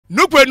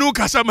Nukwenu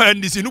kasama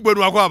ndisi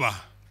nukwenu akwaba.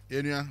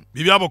 Enua.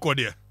 Bibi aboko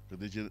de.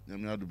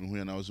 Nyamia do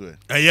hu na so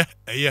Eye.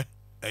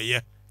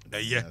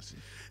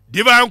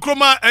 Divine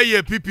Nkrumah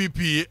eye PPP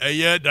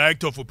eye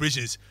Director of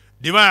Operations.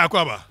 Divine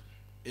akwaba.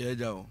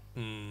 Jao.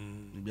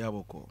 Bibi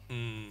aboko.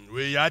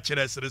 We ya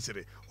chere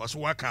sere. Waso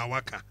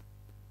waka.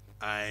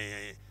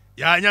 Ai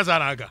ya anya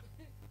zaraga.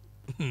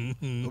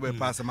 Obe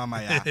pass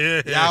mama ya.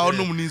 Ya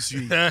onum ni nsu.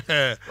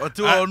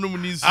 Otu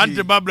onum ni nsu.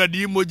 Auntie Barbara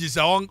the emojis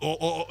on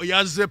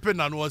ya zipping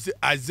and was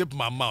I zip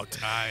my mouth.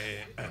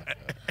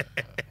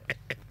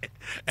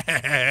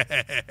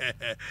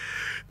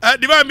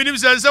 Divine minim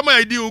say some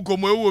idea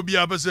ukomo ewo bi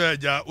apese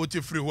ja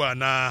oti free ho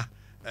na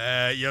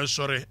yen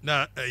sore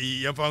na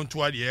yen fa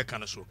nto ade ye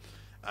kan so.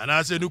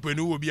 Ana say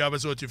nupenu wo bi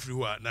apese oti free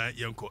ho na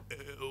yenko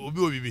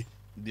obi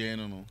dey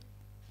no.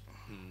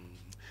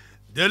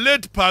 The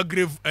late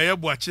Pagrave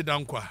Ayabwachi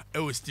Dankwa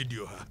ewo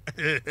studio ha.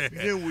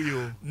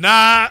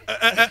 Na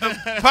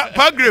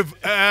Pagrave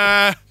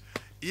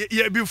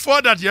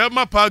before that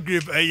Yama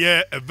Pagrave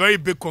a very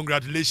big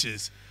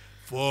congratulations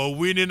for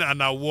winning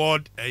an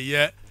award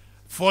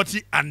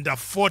 40 under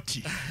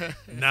 40.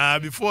 Na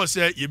before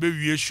say you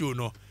be show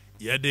no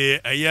ye de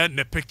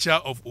the picture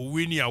of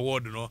winning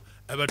award no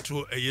ever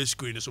to a year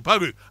screen. So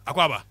Pagrave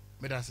akwaba.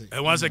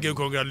 And once again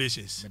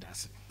congratulations.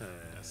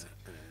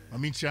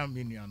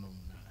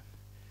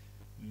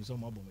 You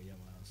some abom ya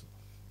ma so.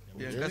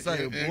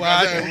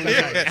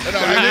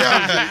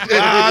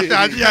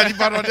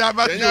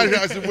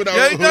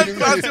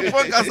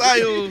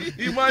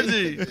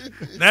 Imagine.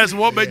 That's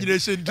what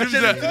imagination dreams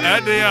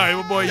they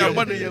are boy.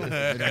 Okay,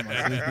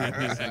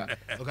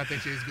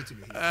 it's good to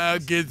be here.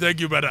 Okay, thank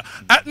you, brother.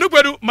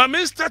 Nobody, my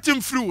main starting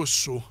through was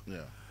so.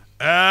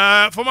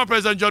 Former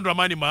President John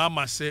Dramani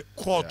Mahama say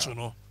court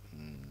no.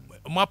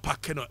 Ma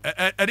pack no.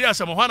 Ade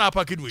some one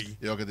pack it we.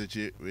 You get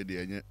the we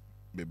dey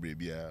bebre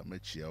bia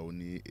machia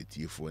oni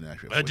etiefo na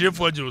ahwefo.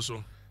 Etiefo je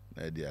so.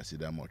 Na dey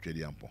asida mo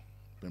twede ampo.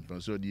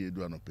 Pempem so dey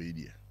edu anopa yi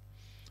dey.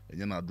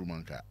 Enye na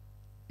adumanka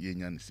ye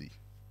nya nsi.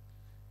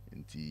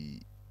 Nti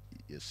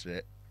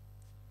yesre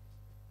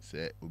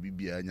se obi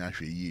bia nya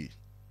ahwe yi.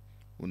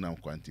 Unam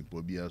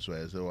kwantimpo bia so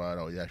ese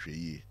wara o ya ahwe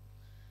yi.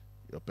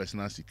 Your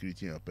personal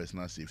security and your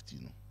personal safety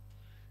no.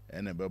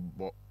 Ene be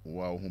bo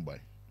wa ho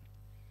bai.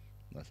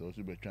 Na so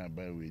be try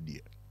buy we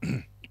dey.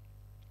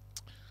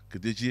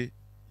 Ketechi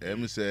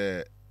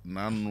say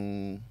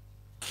nanu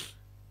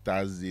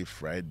Thursday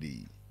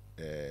Friday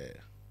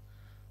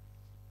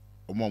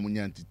omo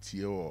munyanti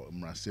tie o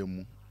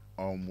mrasemu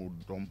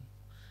omudom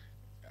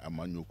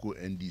amanyoko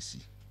NDC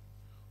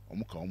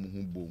omo ka omo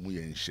hu bo mu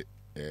ye nhye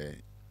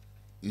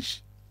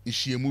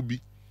nhyiemu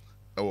bi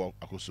ewo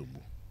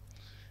akosombo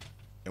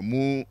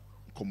emu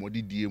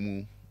komodi die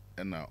mu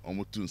na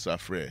omo tu nsa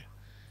frɛ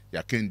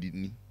ya kendi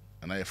ni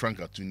ana ye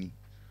franka tuni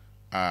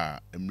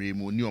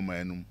emremu ni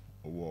omanum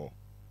owo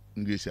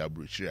English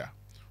abrochia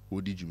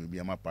odi jume bi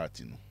ama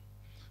party no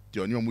ti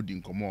oni omudi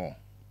nkomo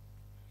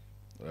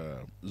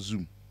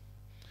Zoom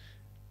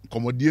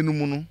komodie no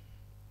mu no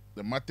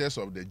the matters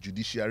of the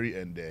judiciary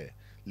and the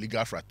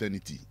legal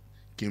fraternity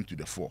came to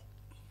the fore.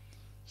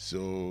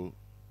 So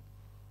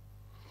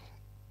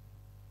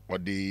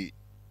what they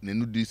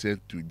Nenudi said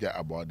to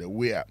about the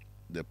way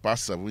the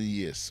past 7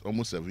 years,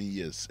 almost 7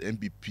 years,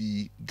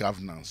 MPP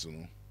governance, you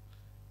know,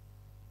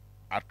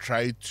 I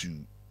tried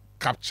to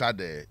capture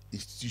the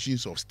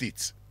institutions of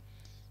states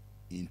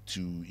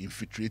into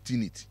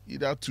infiltrating it.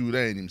 Either to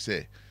then him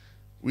say,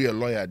 we a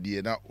lawyer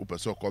there now open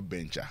so-called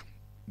bencher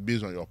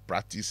based on your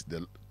practice,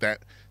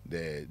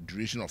 the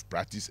duration of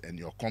practice and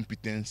your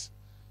competence,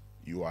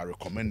 you are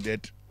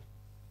recommended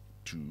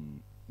to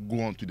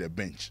go on to the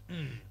bench.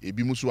 It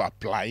be must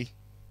apply.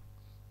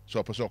 So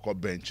a person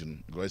called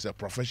benching because it's a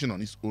profession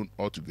on its own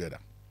altogether.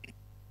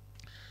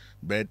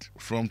 But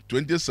from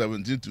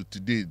 2017 to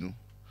today,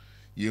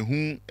 you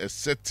know, a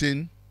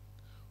certain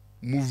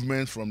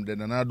movement from the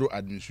Nanado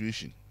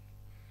administration.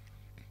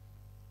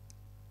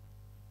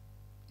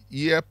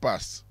 Year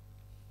passed,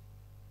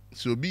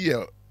 so be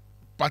a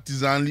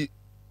partisanly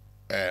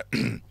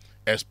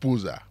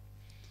exposer.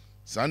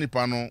 Sani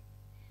Pano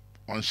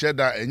on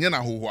Shedda and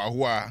Yana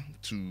Huahua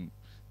to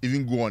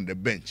even go on the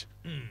bench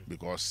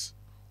because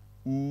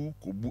who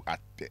kubu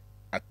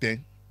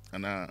aten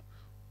and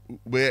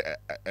where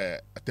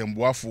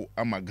atembuafu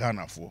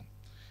amagana for.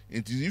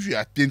 It is if you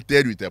are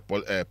tainted with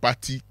a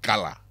party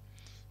color,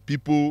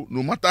 people,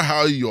 no matter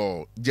how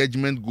your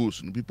judgment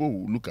goes, people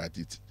will look at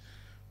it.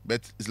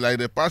 But it's like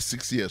the past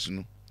 6 years,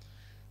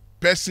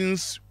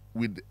 persons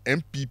with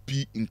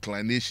MPP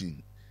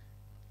inclination,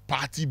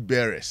 party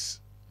bearers,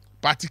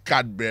 party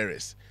card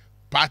bearers,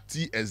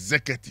 party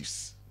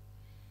executives,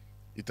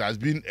 it has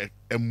been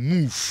a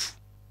move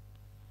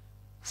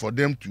for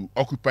them to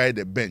occupy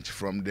the bench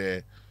from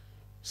the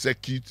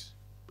circuit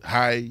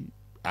high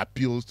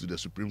appeals to the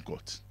Supreme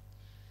Court.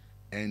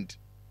 And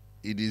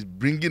it is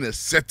bringing a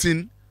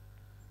certain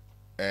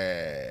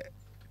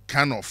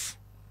kind of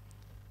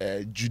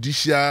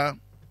judicial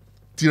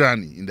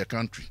tyranny in the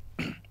country.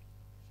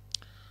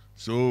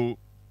 So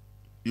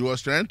he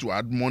was trying to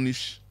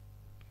admonish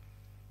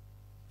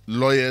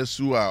lawyers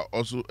who are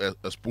also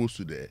exposed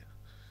to the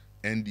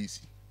NDC.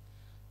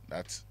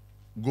 That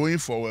going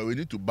forward, we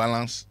need to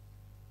balance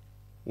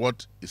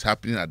what is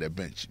happening at the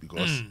bench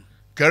because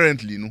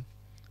currently,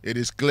 it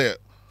is clear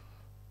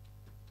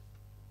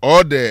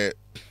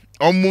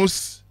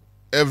almost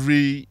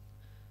every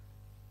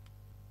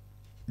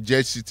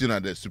judge sitting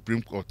at the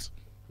Supreme Court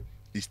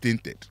is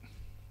tainted.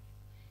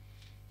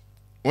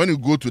 When you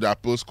go to the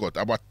appeals court,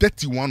 about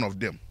 31 of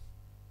them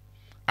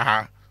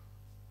are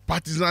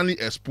partisanly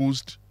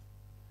exposed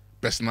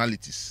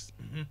personalities.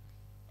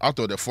 Out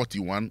of the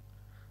 41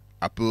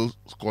 appeals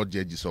court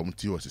judges,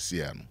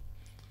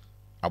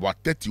 about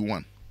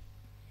 31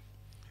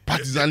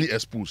 partisanly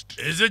exposed.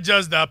 Is it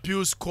just the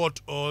appeals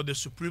court or the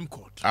Supreme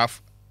Court?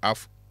 I've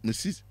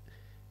Mrs.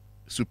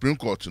 Supreme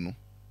Court,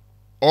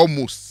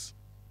 almost.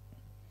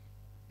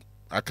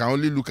 I can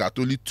only look at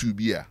only 2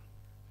 here.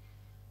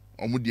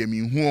 Who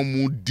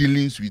are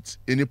dealings with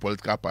any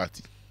political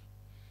party.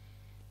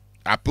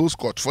 Appeals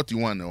court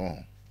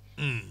 41.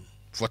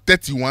 For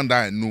 31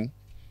 that I know,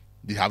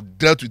 they have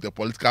dealt with the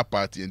political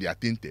party and they are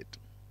tainted.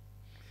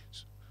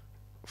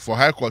 For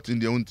high court in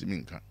their own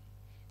team, because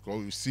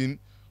we've seen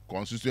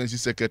constituency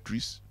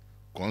secretaries,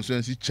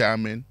 constituency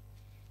chairmen,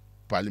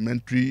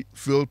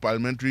 field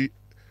parliamentary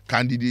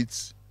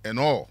candidates, and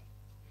all.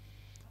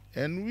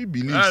 And we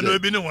believe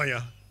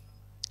that.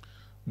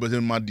 But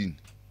then Madin.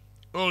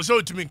 Oh,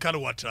 so to me, kind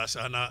of what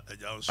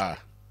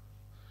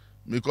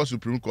because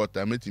Supreme Court,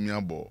 I met him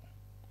about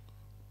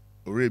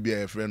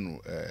Arabia, a friend,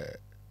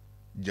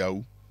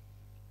 Jau,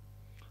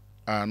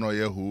 and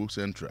who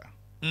Central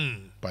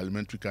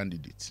parliamentary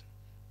candidate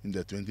in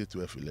the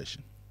 2012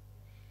 election.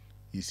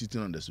 He's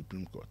sitting on the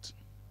Supreme Court.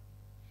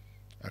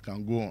 I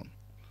can go on.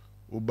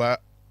 Uba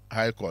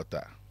High Court,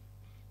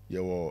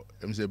 you were,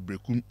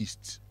 Brekum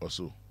East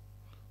also,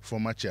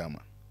 former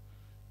chairman.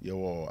 You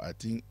were, I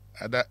think,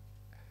 other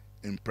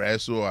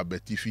Impresso or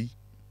Betifi,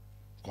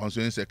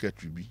 constituency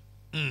secretary B,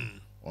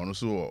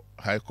 also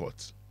High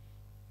Court,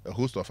 a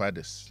host of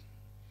others.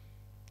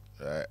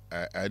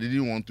 I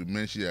didn't want to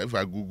mention. If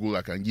I Google,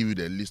 I can give you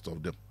the list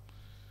of them.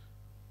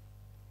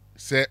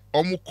 Say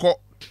Omuko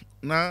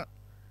na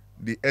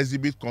the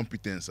exhibit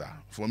competence.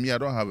 For me, I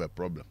don't have a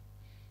problem,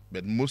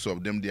 but most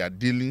of them, their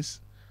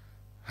dealings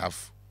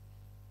have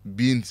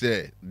been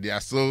said. They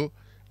are still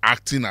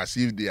acting as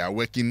if they are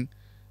working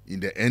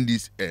in the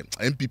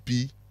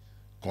MPP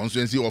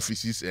constituency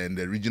offices and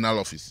the regional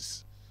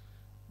offices.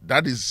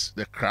 That is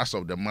the crux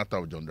of the matter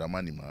of John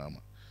Dramani Mahama,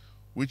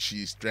 which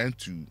is trying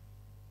to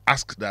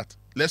ask that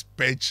let's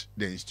purge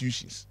the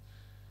institutions.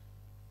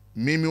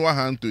 Mimiwa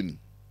Anthony,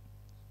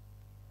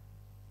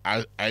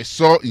 I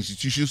saw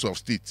institutions of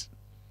state,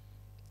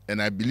 and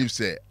I believe,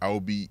 say, I'll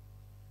be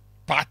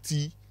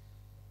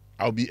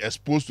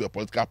exposed to a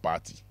political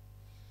party.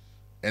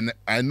 And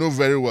I know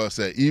very well,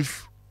 say,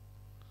 if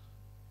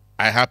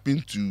I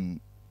happen to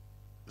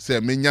say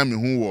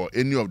Menyami or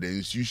any of the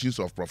institutions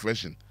of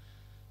profession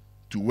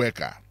to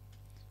work at,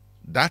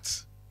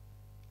 that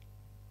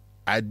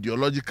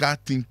ideological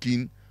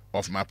thinking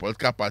of my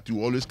political party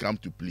will always come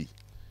to play.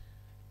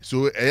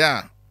 So,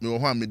 yeah, me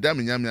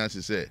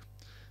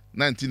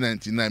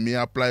 1999, me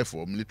apply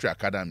for military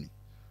academy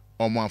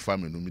or one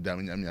family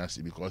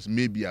because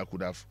maybe I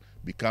could have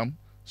become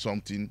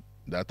something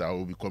that I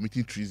will be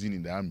committing treason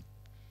in the army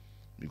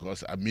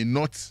because I may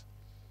not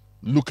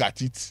look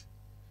at it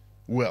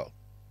well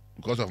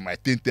because of my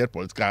tainted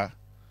political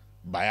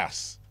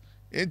bias.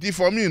 And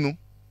for me,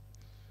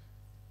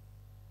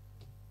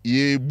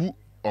 ye bu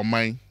or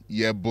mine,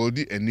 ye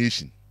body a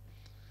nation.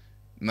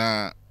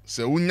 Na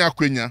se unya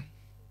kwenya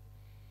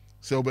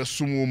se obe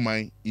sumo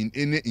mine in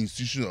any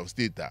institution of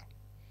state.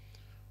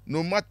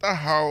 No matter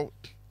how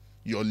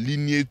your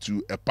lineage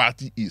to a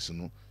party is,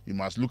 you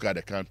must look at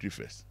the country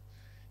first.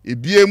 E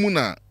biemu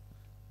na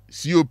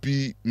COP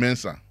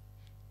mensa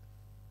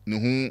no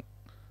hu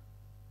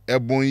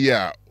ebon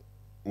ya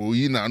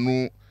oyi na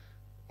no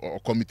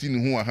committee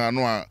ni hu aha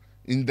no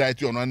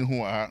indict on ani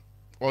hu aha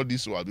all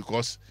this while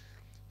because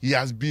he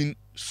has been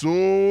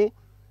so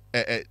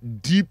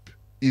deep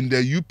in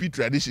the UP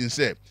tradition.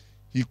 Say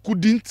he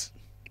couldn't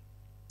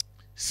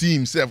see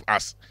himself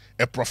as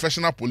a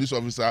professional police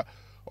officer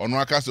on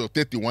workers of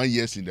 31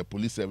 years in the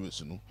police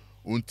service.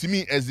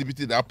 Untimi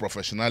exhibited that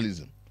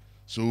professionalism.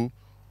 So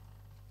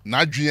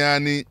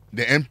Nadriani,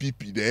 the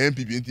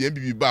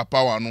MPP bar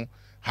power no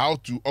how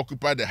to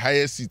occupy the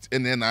highest seat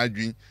in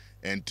Nadri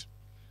and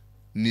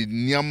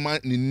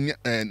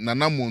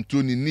Nana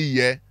Montoni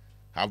Niye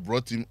have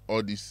brought him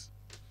all this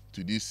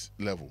to this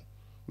level.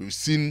 We've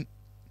seen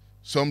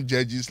some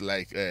judges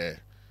like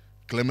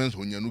Clemens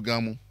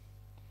Honyanugamu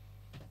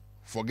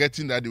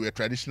forgetting that they were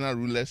traditional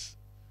rulers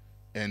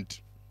and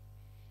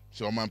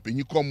so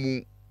Mampenyi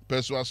Komu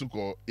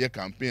Persuasuko ye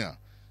campaign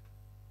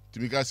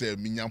Timika say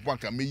Minyampo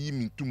can me yi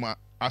mintuma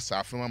asa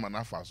afema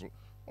manafaso.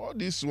 All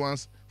these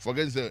ones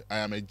forget that I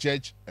am a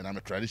judge and I'm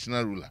a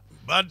traditional ruler.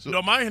 But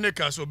the man here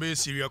can obey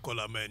serial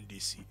caller man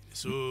DC.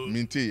 So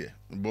minti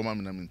Obama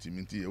mina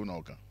minti una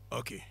oka.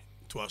 Okay,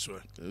 twice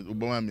well.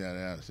 Obama mi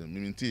ana say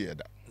minti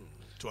da.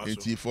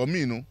 Twice. For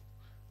me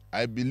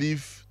I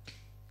believe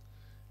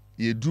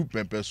you do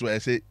pempe so I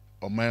say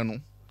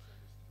omano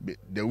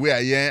the way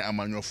I am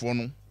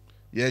amanyofono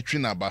ye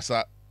twina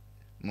basa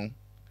no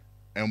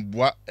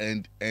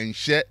and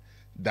share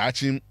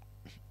dachim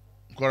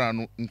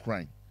korano in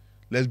crime.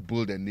 Let's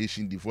build a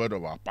nation devoid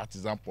of our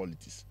partisan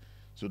politics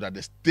so that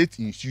the state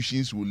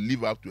institutions will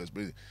live up to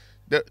expectations.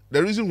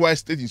 The reason why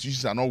state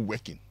institutions are not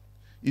working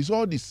is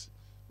all this.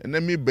 And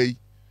let me be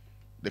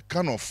the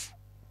kind of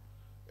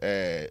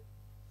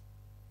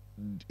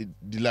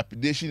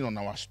dilapidation on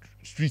our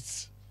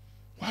streets.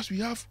 Whilst we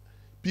have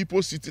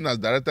people sitting as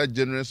director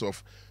generals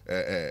of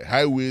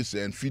highways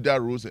and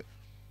feeder roads,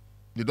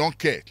 they don't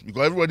care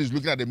because everybody is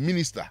looking at the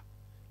minister.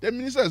 The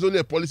minister is only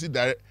a policy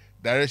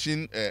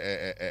direction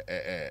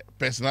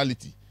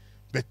personality.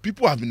 But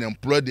people have been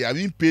employed, they have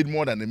been paid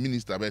more than the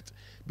minister, but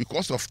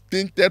because of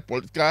tainted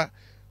political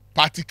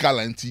party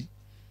calendar,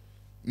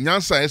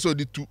 Nyansa so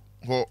the two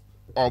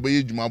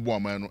obey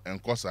Jumabu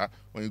and Kosa.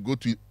 When you go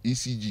to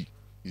ECG,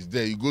 is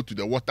there. You go to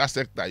the water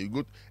sector, you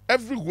go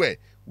everywhere.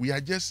 We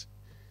are just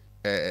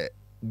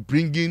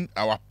bringing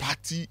our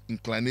party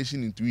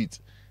inclination into it,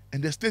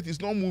 and the state is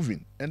not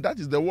moving, and that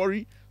is the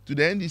worry to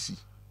the NDC.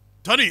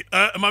 Tony,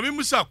 Mami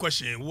Musa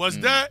question: was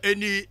there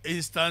any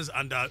instance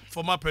under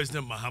former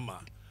President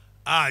Mahama,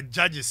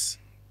 judges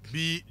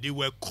they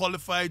were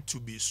qualified to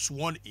be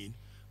sworn in,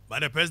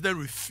 but the president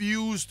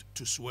refused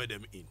to swear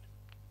them in?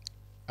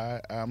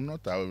 I am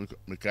not aware.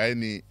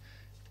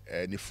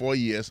 In 4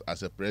 years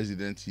as a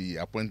president, he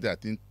appointed, I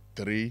think,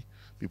 3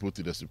 people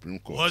to the Supreme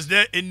Court. Was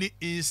there any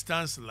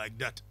instance like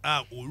that?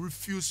 Or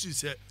refused to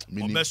say,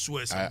 I'm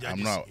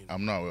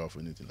not aware of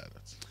anything like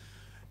that.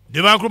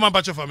 The man Kruma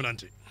Bacho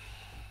Faminante.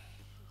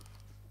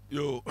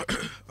 Yo,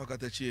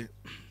 Okatachi,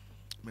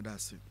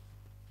 Medasi.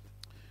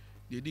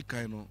 The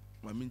Dikaino,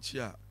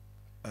 Maminchia,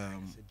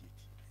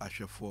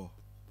 Ashefo,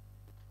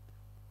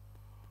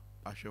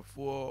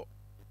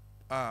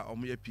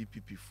 Omuye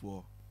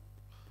PPP4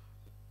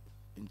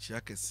 in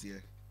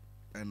Chiakesie,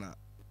 and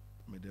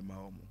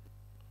Medema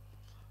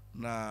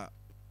na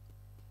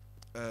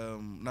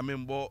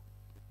Namembo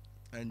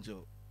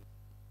Angel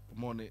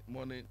Money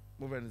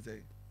moving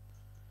say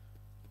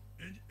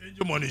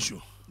Angel Money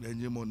Show. The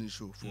Angel Money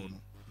Show for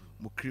no.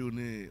 Mo crew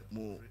ne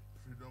mo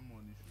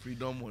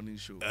Freedom Money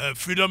Show.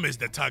 Freedom is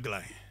the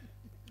tagline.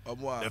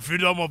 The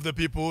freedom of the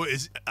people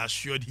is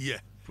assured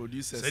here.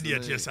 Producers said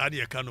yes, I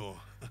kano.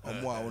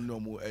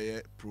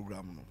 Omo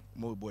program no.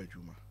 Mo boy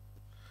juma.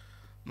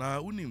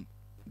 Na unim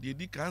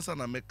the cancer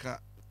na meka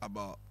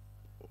about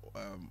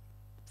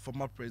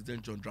former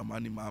President John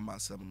Dramani Mahama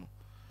asem no.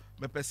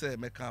 Me pese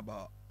meka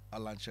about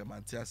Alan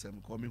Chemanti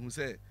asem ko me hu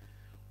say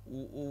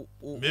oh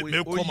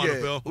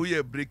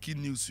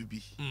breaking news to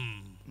be.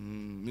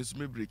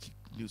 Me breaking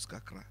news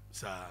kakra.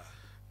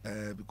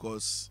 Sir.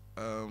 Because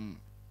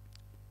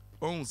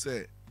on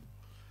say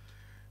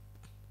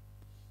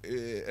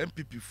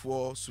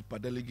MPP4 super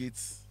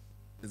delegates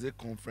is a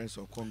conference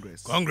or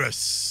Congress.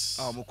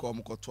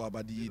 Moko to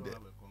abadi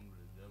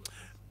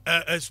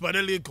a super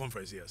delegate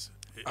conference, yes.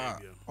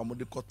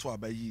 De koto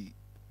abayi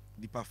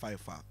dipa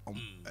 5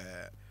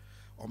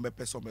 on be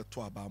person be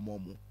to aba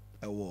momo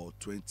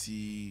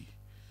 20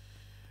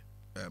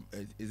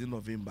 is it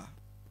November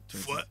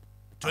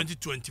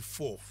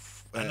 2024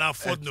 and now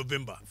 4th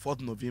November.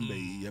 4th November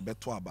ye be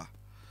to aba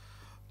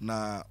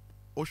na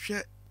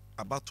ohwe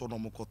abato no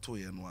mokoto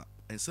ye no a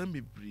ensem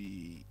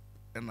bibri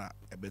na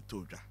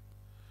ebeto dwa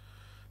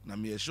na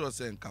me sure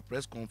say nka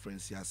press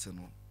conference ya se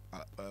no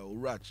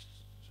urach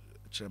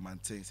chairman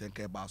say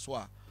nka ba so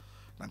a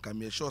na nka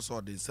me sure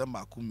so de nsem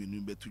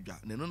akominu beto dwa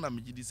na no na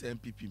me gidi say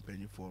MPP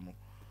mpanyifo no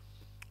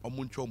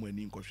omuncho mo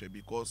ani nkohwe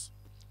because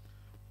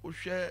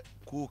ohwe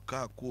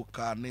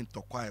koka ne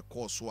ntokwa e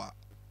course a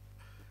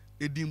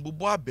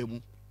edimbubo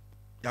abemu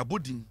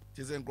yabodin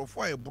tese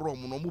nkrofo e bro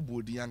mo no mo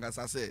bodin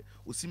angasa say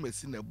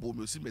osimesi na bo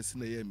me osimesi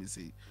na ye me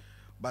say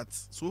but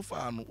so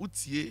far no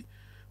utie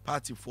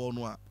party for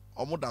no a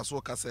omoda so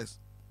ka say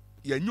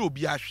yenye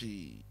obi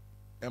ahwe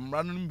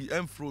emra no bi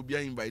emfro obi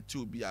invite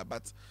obi a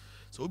but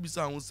so obi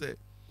sa ho say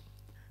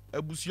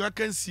abusua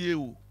kansie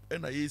o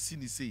na yesi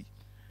ni say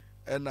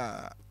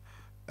na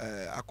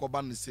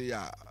akoba ni say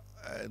ya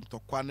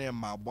ntokwa na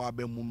ma abo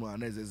abemu no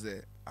na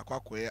ezeze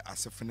akwakoye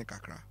asefene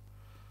kakra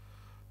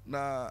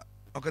na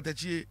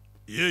okatachi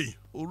yey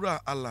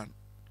ora Alan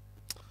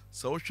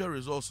so share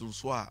results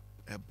nso a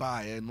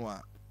eba ye no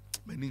a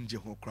mani nje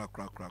ho kra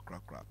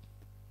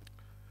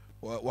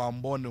wa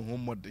mbone ho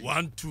mode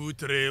 1 2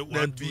 3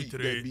 1 2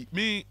 3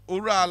 me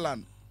ora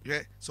Alan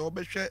yeah so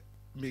obehwe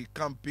me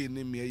campaign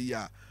ni me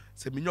ya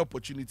se me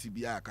opportunity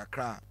bia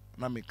kakra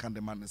na me kan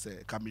de man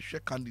say ka me hwe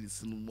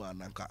candidates no mu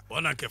ananka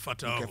ona ke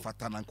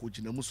fata na ko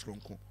gina mu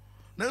soronko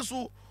na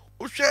so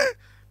o hwe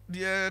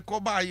de ko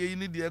ba ye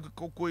ni de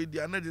kokoi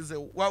de na de say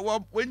wa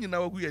nyina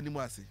wa hu anim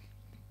ase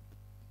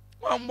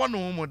wa mbone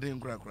ho mode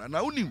nkra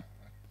na unim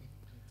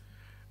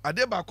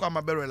ade ba kwa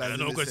ma be realize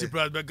no kwesi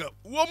price bega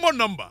one more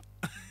number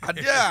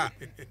ade a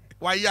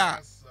wa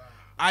ya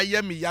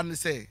ayemi ya ne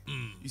say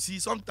you see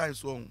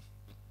sometimes one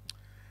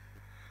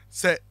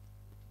say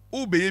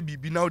Ube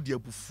bibi now the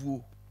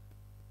abufuo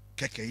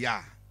keke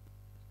ya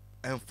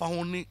and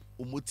found it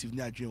o motive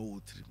ni adwen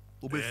o trim.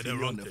 Ube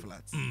feel on the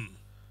flats.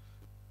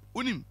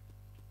 Unim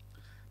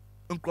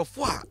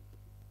nkrofo a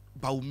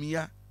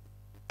Baumia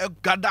e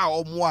gada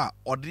omo a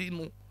odi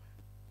no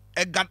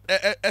e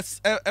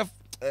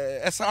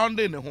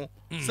sounding ho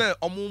say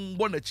omo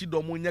mbo na chi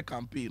do mo nye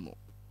campaign no.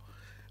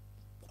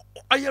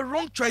 Are you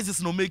wrong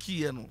choices no make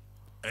here no?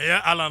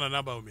 Alan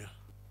and Baumia.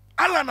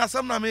 Alan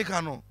asam na make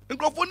no.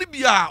 Nkrofo ni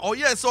bia o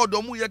yes o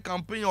do mo ye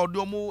campaign o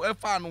do mo e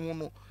fa no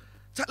no.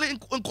 Chale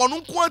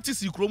nkonu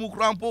quantity kromu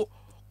krampo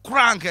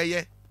crank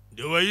ye.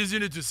 They were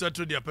using it to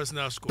settle their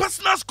personal scores.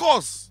 Personal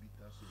scores.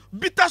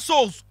 Bitter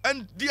souls,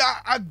 and they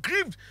are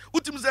aggrieved.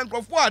 Ultimately,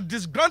 are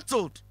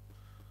disgruntled.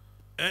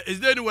 Is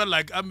there anywhere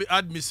like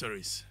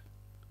admissaries?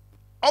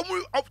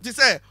 To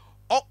say,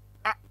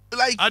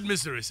 like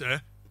admissaries, eh?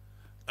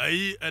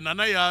 And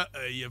another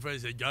your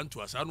friends say John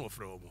to us. I know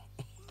from.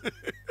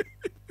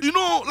 You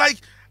know,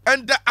 like,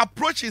 and the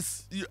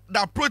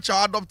approach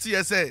I adopt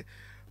here say,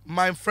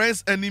 my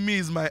friend's enemy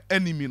is my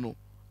enemy. No,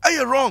 are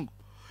you wrong?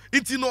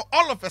 It's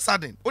all of a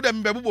sudden. Oh, the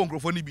mbebu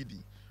bongrofo ni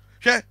bidi.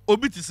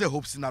 Obi ti say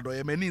Hopsin ado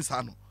ye mani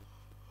nsa no.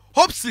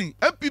 Hopsin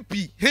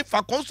MPP he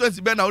for constituency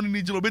be na oni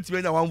ni jino beti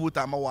be nya one vote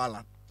ama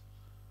wala.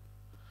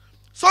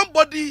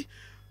 Somebody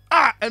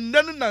and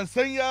then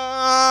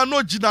nansanya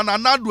no jina na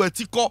nado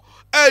etiko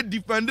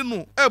defend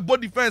no bo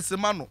defense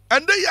ma no.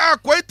 And they are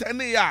quite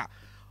any ya.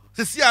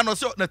 Se si ano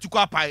so na tuko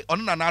apai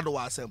on na nado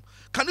wa asem.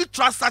 Can you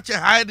trust such a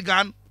hired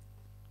gun?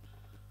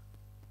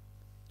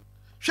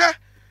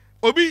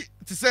 Obi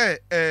ti say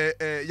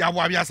ya bo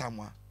abia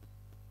samwa.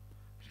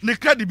 The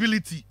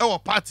credibility our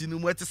party no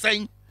what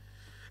saying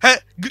a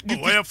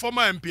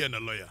former MP and a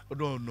lawyer.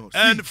 No.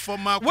 And see,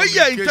 former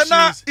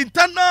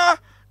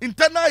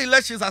internal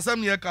elections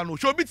assembly can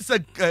show me to say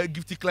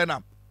Gifty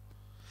Clenham.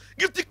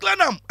 Gifty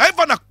Clenham, I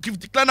found a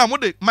Gifty Clenham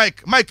what the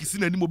Mike is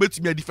in any mobile to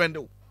me a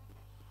defender.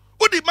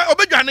 What the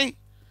Obejani?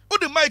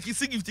 What the Mike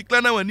is in Gifty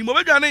Clenham and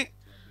Mobejani?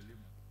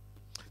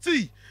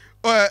 See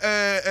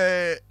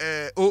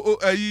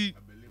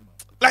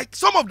like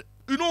some of the,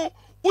 you know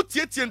what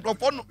yet and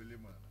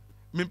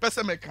me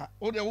pese meka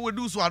o de wo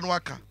do so anu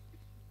aka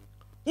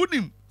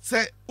unim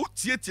say o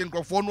tie tie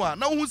nkrofo no a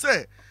na wo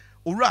say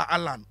owura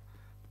Alan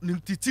ni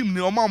team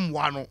ni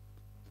omamwa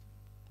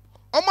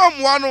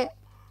no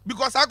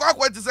because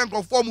akwa ti say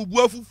nkrofo mu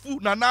bu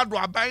afufu na nado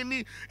aban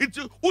ni it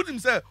unim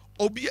say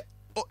obi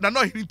na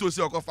no hini to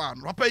say okofa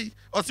no papai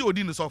o say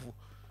odi ni sofo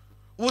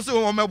wo say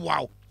wo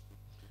meboa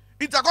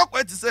it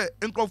akwa ti say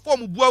nkrofo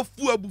mu bu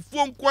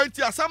abufu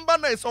nkwanti asamba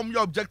na some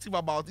your objective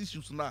about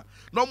issues na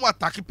no more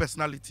attacking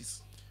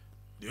personalities.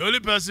 The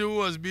only person who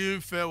was being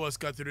fair was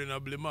Catherine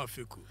Ablema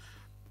Feku.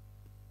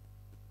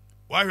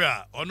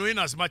 Why on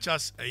as much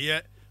as a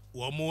year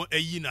or more a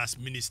year as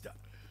minister.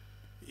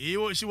 She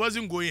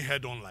wasn't going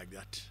head on like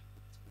that.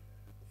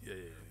 Yeah.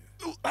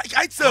 Like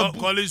I said,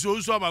 Collins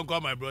also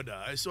my brother.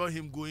 I saw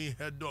him going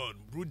head on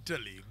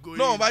brutally.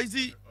 No, but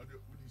see,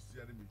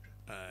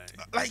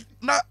 like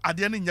now at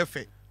the end in your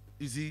face,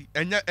 you see,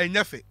 and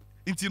your face.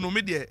 Into no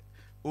media,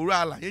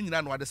 Orala, you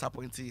know what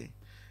disappointing.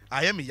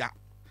 I am ya.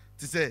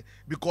 To say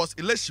because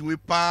election we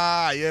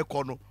pa ye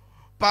kono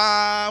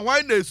pa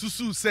why the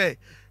susu say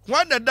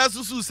why the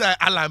susu say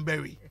Alan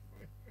Berry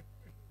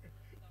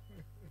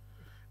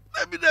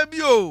Debi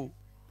o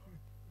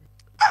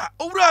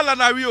owura Alan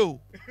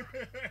Ario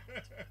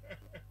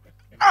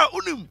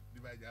unim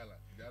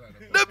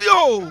Debi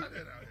o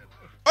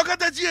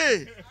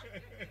okatachi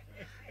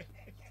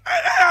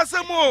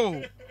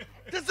asemo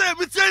te say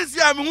me change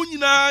ya me hu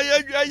nyina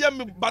ya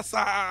me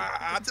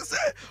basa te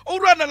say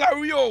owura na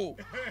Ario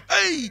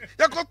hey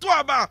yakoto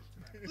aba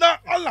na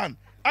Alan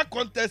I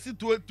contested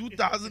to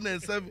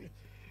 2007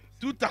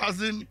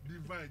 2000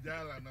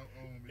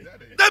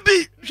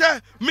 Debi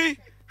me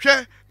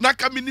na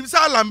kaminim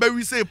sa Alan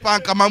Berry say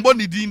pan kamambo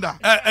ni dinda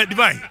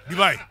divine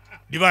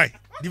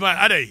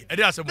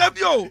ade asem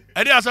Debi o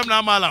ade asem na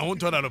amala ho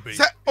to na no pay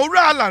say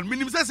owura Alan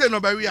minim say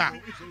no Berry a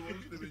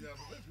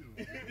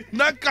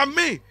na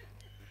kami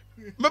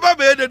meba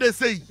be de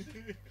say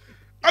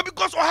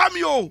because o ham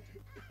yo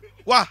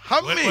wa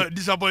ham me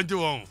disappointed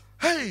one.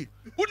 Hey,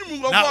 uni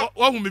mu go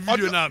for me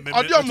video na me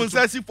audio mu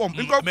say si form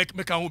make can be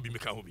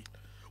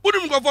uni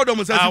mu go for audio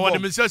mu say si form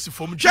what me say si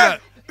form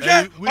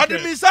audio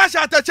mi say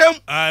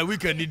atachem we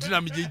can need na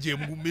me jeje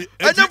mu me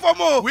eje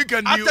form o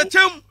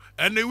atachem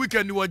and the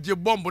weekend was je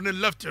bomb on the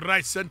left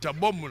right center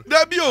bomb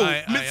Debi o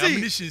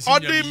me see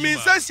audio mi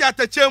say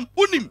atachem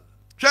uni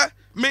hwe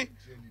me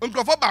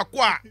nkrofo ba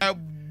ko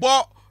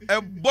a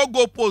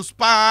bogo post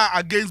pa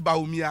against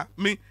Baumia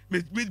me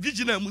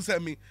vigilant mu say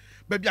me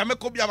baby I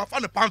make up ya fa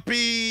no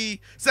pampi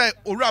say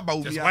owura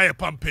Baumia just why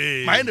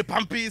pampi my ne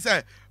pampi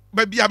say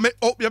baby I make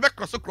ya be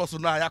cross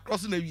na ya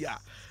cross na wi a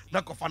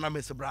na ko fa na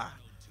me se bra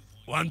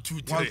 1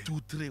 2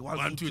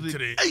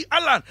 3 hey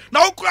Alan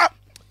na okura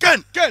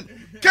Ken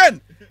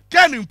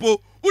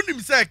mpo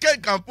unim say Ken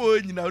kampo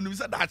nyina unim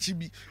say da chi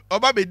bi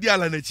oba be di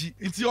Alan achi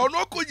nti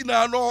ono ko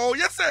nyina no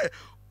yes say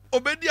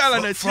obedi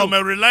Alan from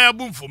a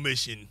reliable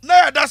information.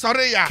 No, that's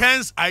already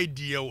Ken's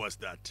idea was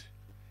that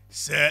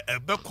say a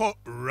beko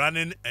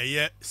running a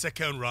year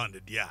second round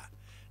there.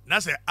 Na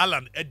say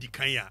Alan Eddie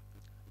Kanya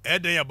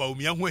Eden ya ba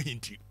umia ho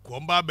hinti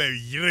kwomba ba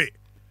yire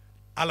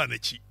Alan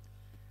echi.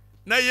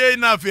 Na ye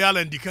na fe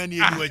Alan Dikani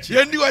edu echi.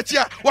 Ye ndi wachi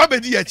a wa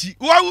bedi echi.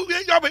 Wa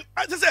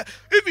say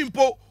even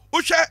po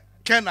uhwe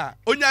Kena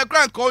onya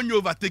kran ka onye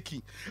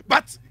overtaking.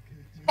 But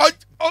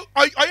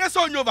yes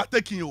onye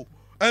overtaking o.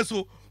 And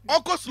so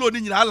Oko slow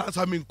ni nyina Alan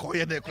so min ko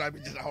ye de kra bi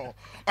jina ho.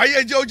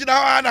 Oye je ogina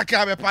ho na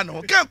ka be pa ne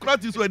ho. Ken kra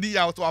ti so di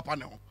ya so apa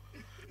ne ho.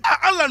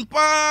 Alan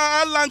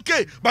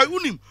ke by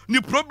unim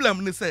ni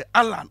problem ni say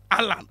Alan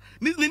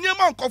ni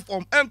niam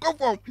conform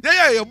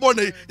yeah born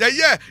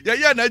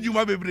yeah na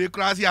juma bebre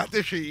class ya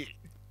tehwe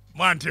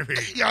man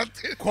tehwe ya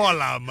call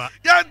ama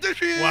ya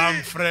tehwe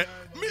one friend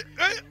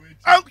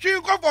am chi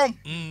conform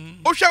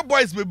o hwe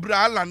boys bebre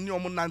Alan ni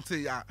omo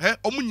nante ya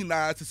omo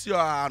nyina sisi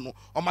no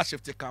omo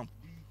shift camp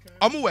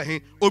omo we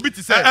he obi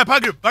ti say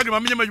pagrim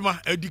am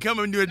nyama edika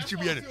ma ndi edi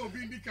bi ene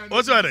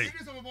o so are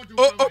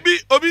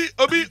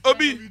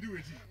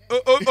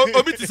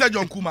obi ti say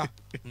John Kuma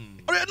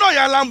no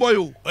ya lamboy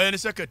o oye ni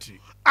secretary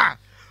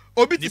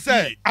obi ti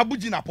say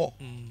Abujinapo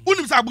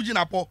unim say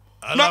Abujinapo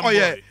no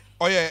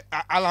oye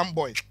Alan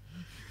boy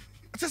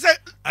say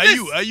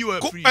are you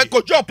a free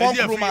kojo pon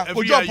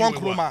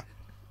kroma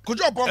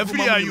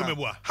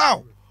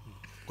how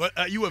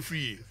are you a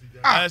free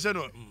I said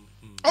no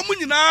omu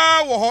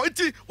nyina wo ho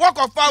iti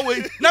wakofa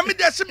we na me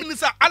de shimi ni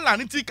say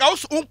Alan iti ka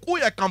wo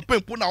ye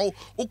campaign po na wo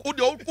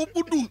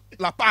de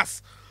La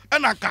Paz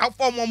and ka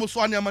form mo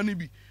so anyama ni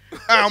bi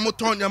mo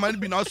ton anyama ni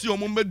bi na so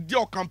mo medi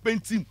o campaign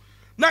team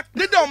na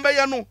de dem be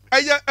ye no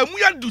eye emu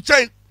ya du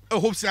chain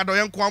hope say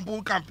adoyen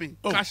kwampo campaign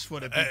cash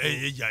for the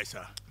people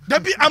Jaisa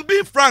Debbie I'm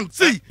being frank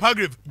see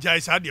Pagrave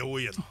Jaisa de wo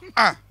ye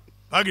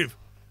Pagrave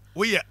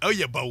we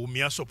ye ba wo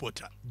mia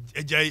supporter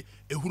ejai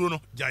ehuro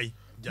no jai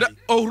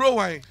ohuro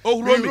wan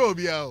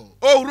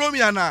ohuro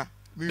mi ana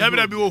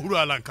Debbie ohuro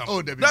Alan kam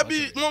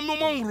Debbie mo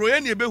huro ye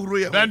na ebe huro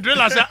ye Ben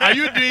Driller said are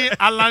you doing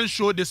Alan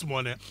show this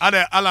morning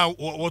Alan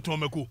what to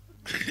make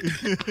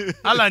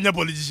Alan your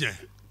politician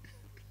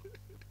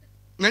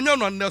nyo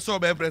no na so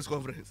be press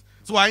conference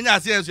so anya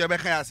ase so be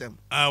kan asem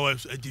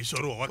was di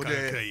soro waka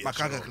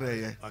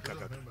kray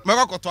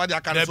maka ko to ade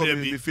aka so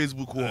me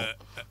Facebook wo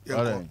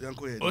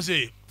yanko ye o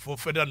say for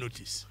further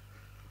notice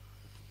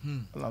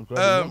Alan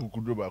kra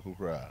kudro ba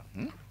kokra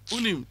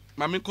unim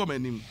mama come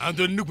anim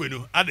Anthony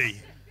Nukwenu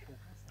adey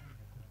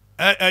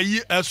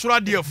soro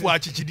de fu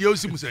achichide o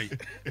simu say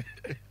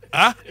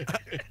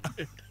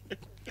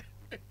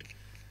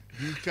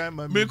you can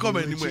me come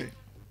anim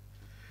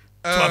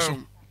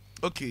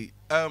okay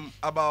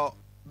about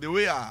the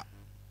way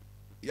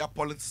you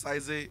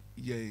politicize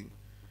your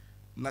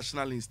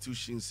national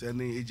institutions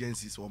and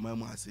agencies or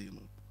memo say you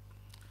know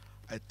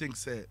I think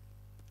say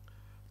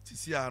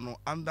TCR no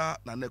under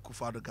na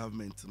Nekufado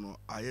government no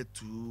I had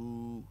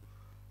to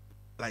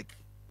like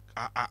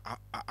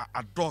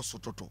a doors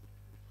toto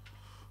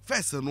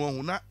first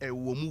no na e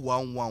wo mu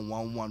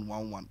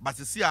 111111 but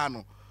TCR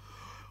no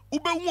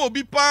ube wu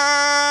obi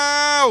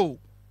pa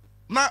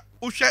na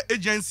uhwe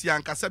agency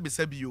ankasa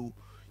besabi o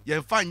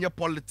ye fanye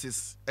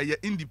politics ye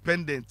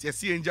independent ye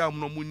see enja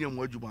no munye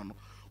mu adwuma no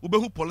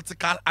ubehu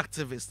political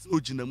activists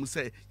ogina mu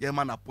say ye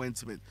man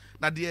appointment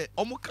na de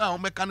omuka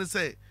omeka ne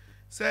say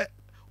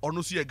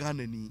ono su ye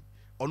Ghana ni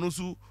ono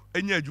su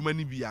enya adwuma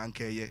ni bia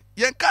anka ye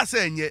nka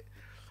say enye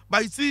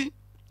but see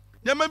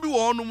ye ma bi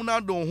wo onum na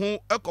do ho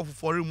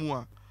ekofofore mu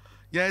a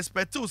ye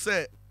expect to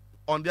say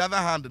on the other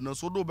hand no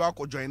so do be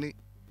akọ join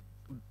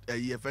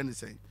ye fan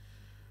say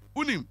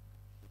unim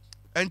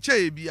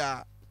enche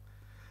bia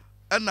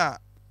na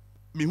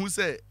me who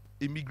say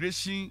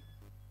immigration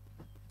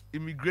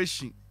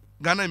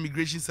Ghana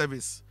Immigration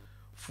Service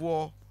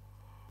for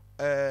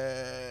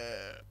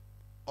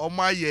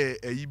omaye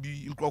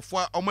yibi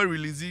nkrofo oma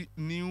release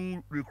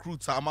new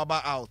recruits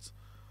amaba out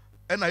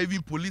and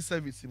even police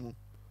service mo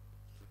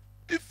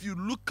if you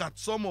look at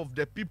some of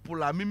the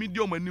people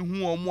medium ani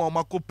hu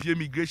omo kopie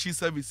immigration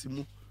service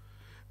mo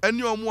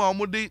ani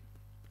omo de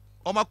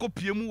omo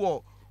kopie mu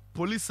wo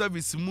police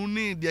service mu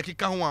ni de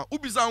keka ho a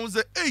ubisa ho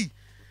say hey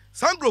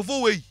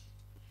sangrofo wey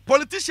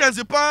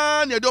politicians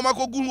pa na de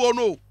omakogu ho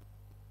no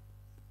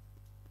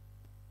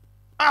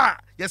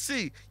you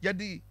see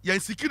the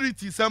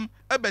insecurity some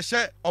ebe she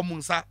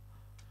omunsa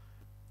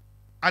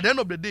at the end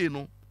of the day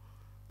no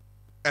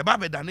eba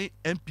be dane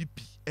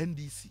MPP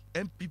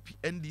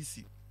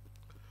NDC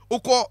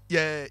uko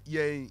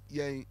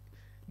ye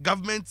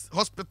government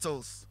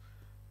hospitals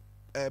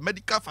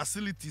medical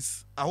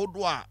facilities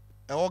ahodo a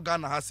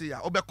organ ha say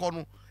ya obekọ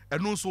no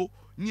eno so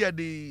near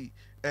the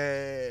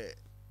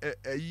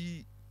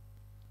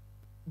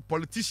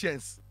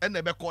politicians and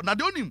ebekọ na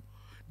de onim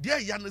there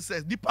yan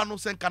says dipa no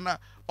sen kana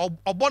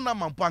obona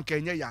mampo anka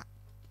enye ya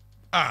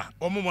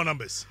omo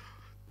numbers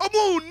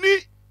omo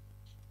ni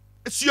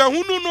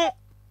suahunu no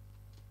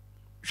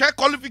hwe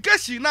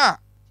qualification na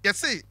you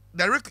see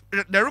the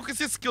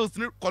requisite skills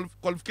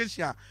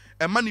qualification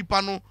e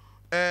manipa no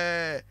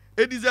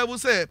e deserve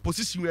say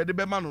position we de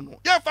be ma no no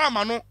ye fa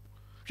ma no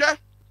hwe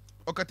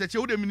okatache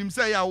wo de minim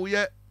say ya wo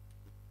ye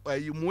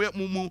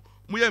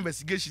mu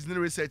investigations and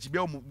research be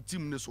o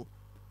team ne so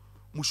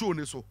mu show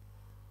ne so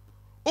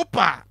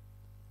opa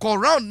go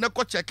round na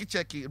ko check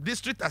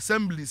district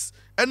assemblies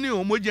any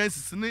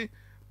homogenesis ni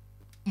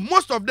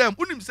most of them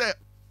unim say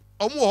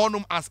omo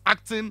honum as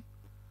acting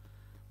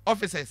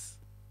officers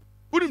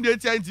unim dey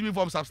tia intimi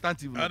from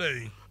substantive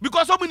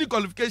because so many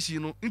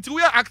qualification no until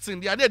we are acting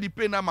they are there the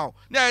pay now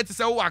na it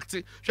say we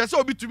acting hwe say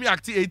obi to me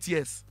act 8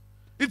 years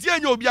until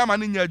enya obi ama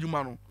nya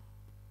adwuma no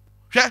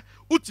hwe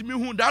utimi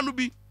hu da no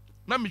bi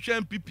na me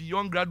hwe MPP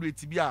young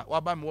graduate bi a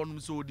wa ba me wonum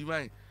so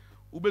divine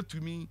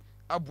ubetumi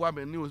aboa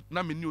me ni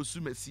na me ni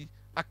osumasi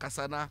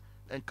akasa na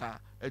enka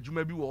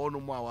adwuma bi wo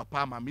honum a wa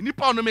pa ma me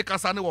nipa no me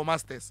kasa ne wo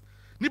masters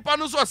nipa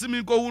no so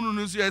asimi ko hunu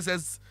no so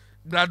SS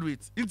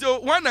graduate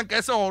until when na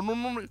kase ono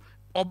no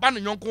oba ne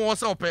yonko wo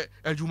se ope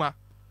adwuma.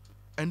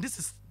 And this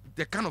is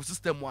the kind of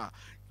system where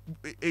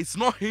it's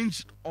not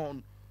hinged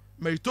on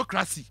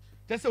meritocracy.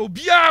 Just say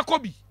obia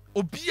kobi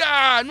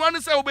obia no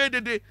an say obey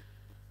dede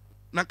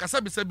na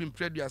kasa bi se bi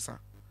mpreduasa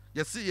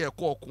ye se ye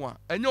ko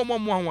a enye omo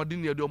mo ahode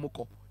ne ye de omo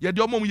ko ye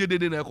de omo mo ye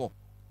dede na ko.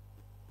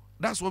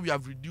 That's why we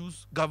have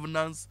reduced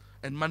governance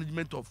and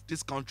management of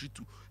this country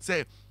to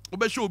say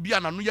obesho obi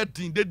ana no ye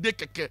din dede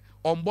keke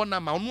ombo na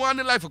ma no an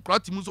life kra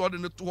timu so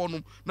ne to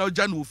honum na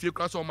oja na ofie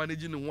kra so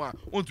manage ne ho a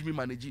ontumi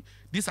manage.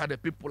 These are the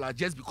people are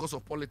just because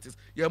of politics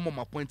ye mom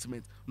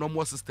appointment no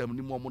more system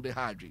ni more dey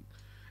hard.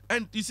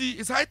 And you see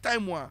it's high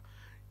time where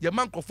your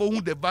man confirm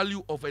who the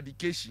value of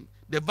education,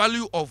 the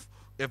value of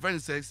a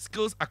friend says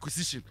skills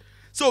acquisition.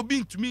 So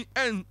being to me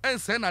and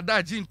say na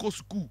daji in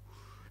school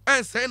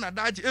and say na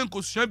daji en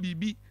ko sua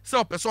bibi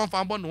say person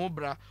fan bo no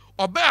bra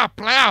obe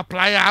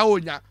apply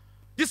onya.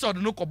 This are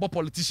the no kobo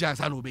politicians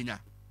and obenya.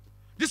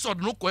 This are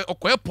the no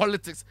koe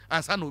politics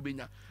and san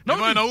obenya.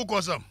 Now who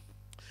cause them?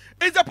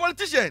 It's a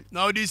politician.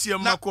 Now this year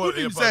Mako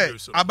say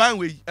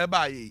abanwe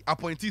eba ye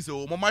appointees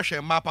o mo ma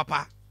hwe ma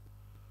papa.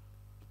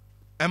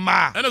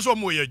 Emma. And so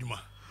mo ye adwuma.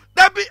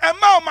 Da bi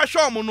emma o ma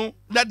hwe mo no.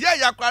 Na de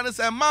ya kwa ne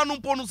say emma no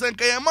mpo no say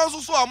nkan emma so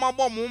so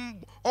amabọ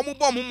mo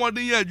bọ mo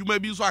modin ye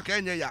adwuma bi so aka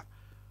enye ya.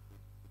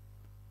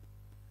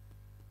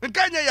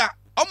 Nkan enye ya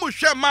o mo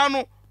hwe ma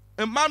no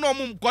emma no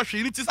mo ko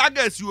hwe ni ti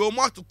saga asi o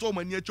mo atoto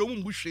mani eche o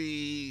mo bu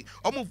hwe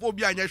o mo fo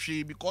bi anya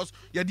hwe because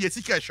ye de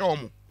esika hwe o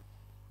mo.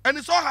 And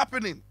it's all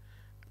happening.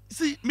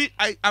 See me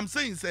I'm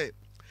saying say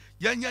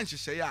yan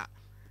hyehyɛ ya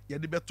ye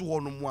de beto ho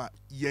no mo a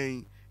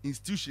yen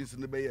institutions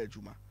ne be ya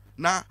adwuma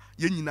na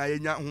yen nyina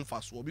yenya ho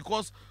faso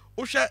because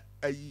o hwɛ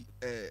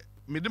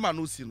medema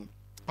no si no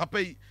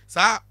papa yi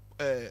sa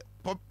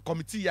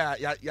committee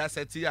ya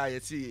set ya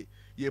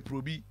ye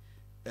probi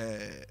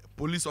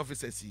police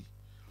officers yi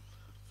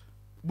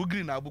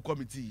bugri na abu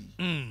committee.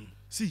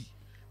 See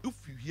if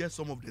you hear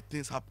some of the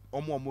things happen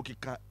omo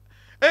kika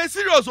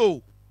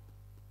serious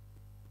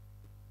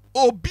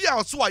obi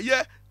a so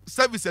aye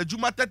service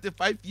adwuma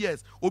 35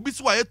 years obi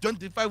so aye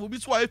 25 obi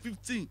so aye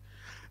 15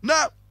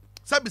 na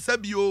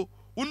sabi o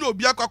unu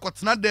obi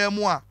akotena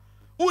dem a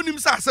unim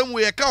sa asem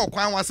we ka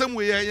okwan asem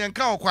we yen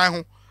ka okwan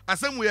ho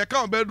asem we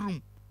ka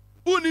bedroom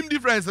unim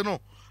difference no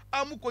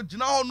amuko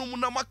gina ho no mu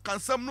na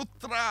makansam no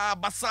tra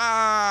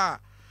basa.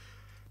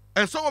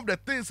 And some of the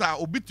things are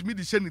obi to me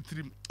the sheni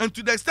trim and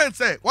to the extent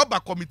say what ba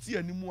committee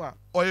animu a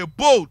or a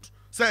bold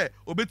say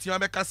obi tia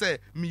meka say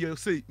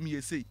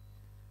me say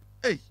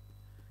hey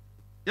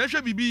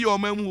yehwe bibi yo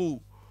mamu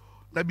o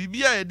na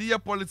bibi a ye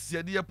politics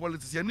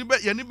ye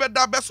ni be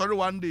da be sorry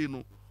one day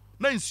no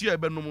na nsu e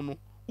be no no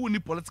uni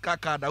political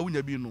card a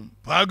unya bi no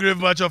paragraph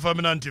match of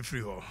permanent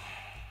free ho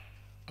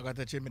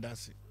agata che me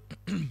dase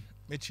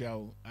me chia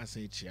o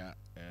ase chia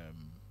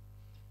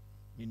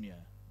minia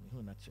me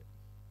hu na che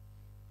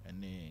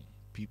ene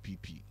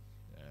PPP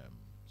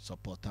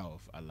supporter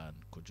of Alan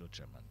Kojo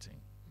Tremantin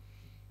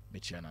me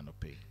chia na no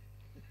pay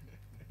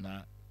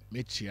na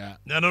mechia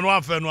na no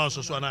afa no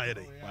asoso na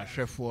ayede wa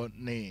hwefo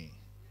ne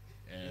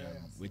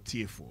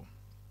wetiefo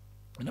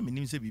na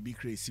menim se bibi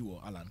crazy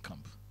wo Alan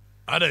camp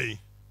adai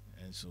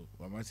and so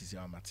what is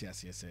your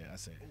Matthias say I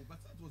say but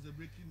that was a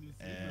breaking news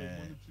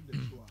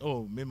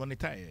oh me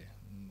monitor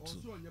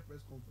also on your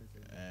press conference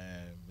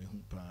me hu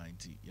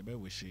panti ye be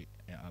wish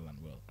Alan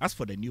well. As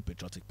for the new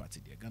patriotic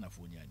party the Ghana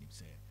for nya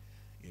say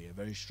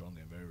very strong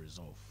and very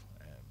resolved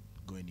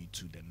going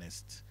into the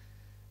next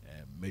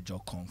major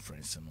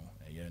conference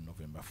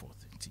November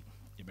 4th.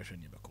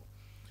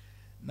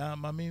 Now,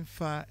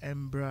 Maminfa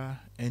Embra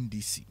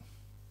NDC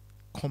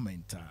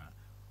commenter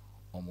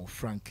Omo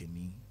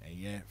Frankeni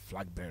a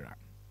flag bearer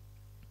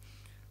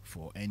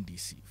for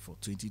NDC for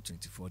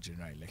 2024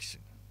 general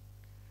election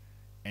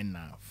and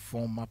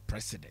former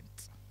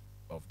president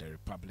of the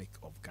Republic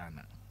of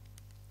Ghana.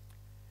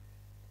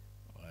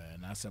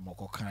 And as a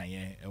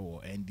Mokokanye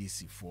or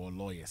NDC for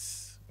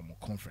lawyers Omo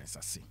conference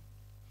I see.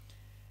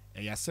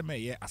 Yaseme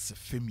ye as a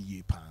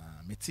femie pa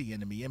meti ye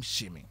me yem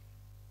shimmy.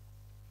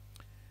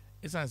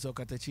 Esan so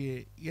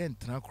katachi ye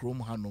ntra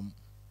krom hanom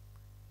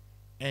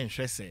en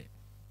hwese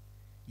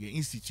ye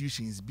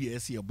institutions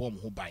BSc ye bom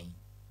ho ban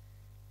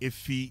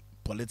efi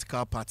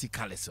political party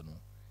colours no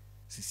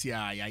sisi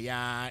a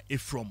yaya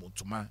efrom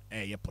ntoma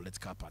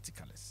political party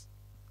colours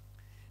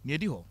ne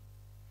di ho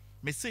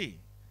me say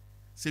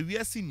se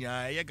wiase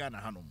nya ye Ghana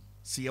hanom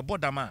se ye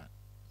bodama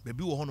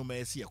bebi wo honom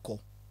ye se ye kɔ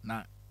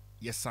na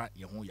yesa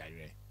ye ho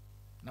yare.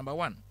 Number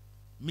 1,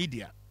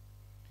 media.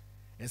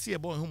 And see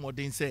about who more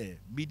than say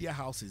media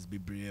houses be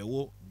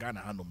brewo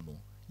Ghana hanom no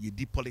ye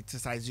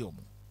depoliticize yo.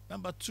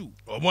 Number 2,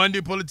 one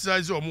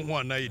depoliticize yo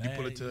mo na ye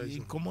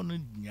depoliticize.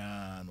 Common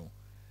no.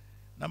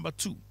 Number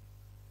 2,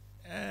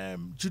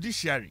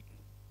 judiciary.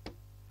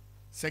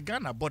 Se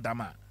Ghana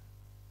bodama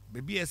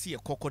bebi see ye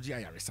kokoji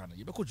ayaresa no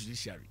ye be ko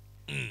judiciary.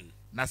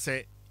 Na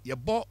se ye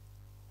bo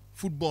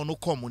football no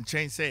come on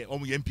chain say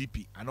omo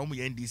MPP and omo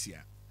NDC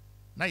a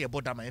na ye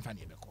bodama enfa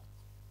ne be ko.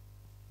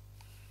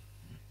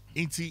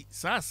 Inti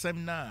sa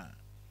asem na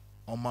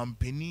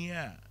omampani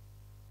a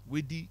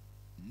wedi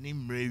ni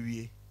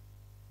mrewie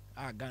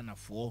a Ghana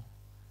fo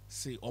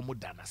se omo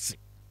danase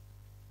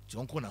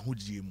jonko na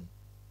hodie mu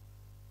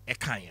e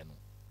kan ye no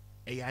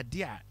e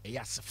yade a e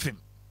yasefem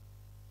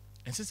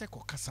ense se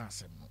kokasa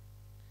asem no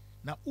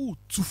na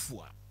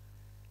utufu a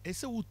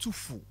ese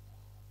utufu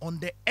on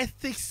the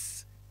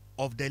ethics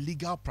of the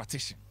legal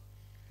practitioner.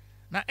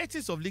 Na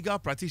ethics of legal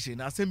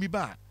practitioner asem bi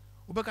ba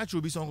obeka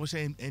chobi songo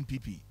she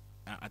NPP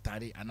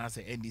atare and as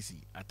a NDC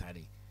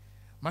atare.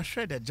 Ma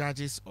share the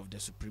judges of the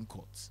Supreme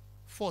Court,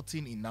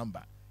 14 in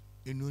number,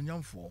 in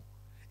Union 4.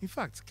 In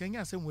fact,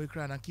 Kenya same way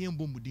cry na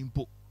kiyembo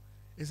mudimpo.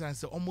 It's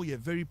say omo ye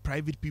very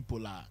private people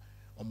la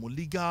omo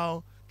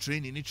legal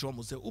training ni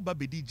chomo say uba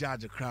bedi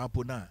judge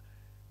crapo na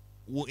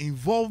wo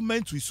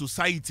involvement with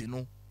society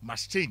no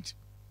must change.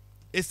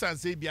 It's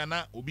say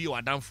biana obi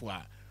wadamfo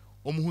a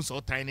omo hu so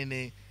tiny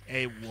ne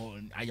wo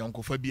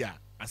ayonkofa bia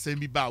asem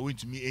bi ba went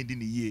to me ending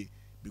the year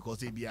because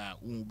they be a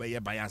be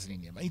bias in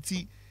them.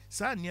 Inti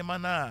sa niema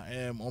na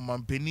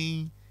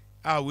omampani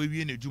a we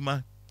wie na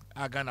djuma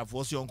a Ghana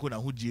for so yonko na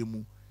hodie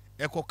mu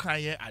eko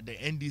kan ye at the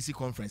NDC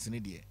conference ni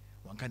de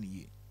wanka ne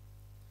ye.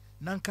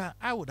 Nanka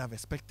I would have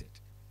expected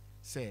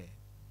say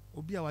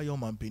obi a wa yo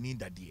omampani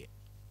dade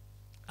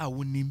a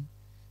wonim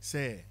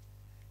say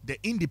the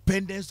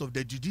independence of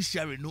the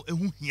judiciary no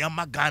ehu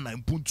hiama Ghana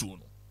mpuntu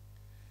no.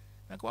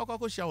 Nanka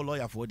wakwa sha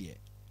lawyer for de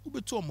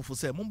ubeto omfo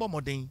say momba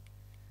moden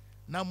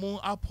na mo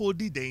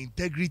upholding the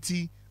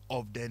integrity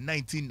of the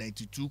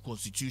 1992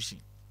 constitution.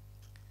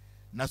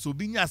 Na so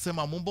binya asem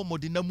amombo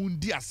modi na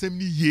mundi asem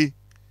ni ye.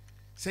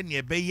 Se ne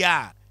ebe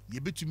ya ye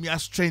betumi a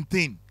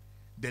strengthen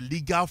the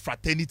legal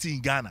fraternity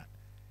in Ghana.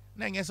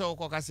 Na nye se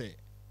okoka se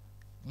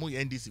mo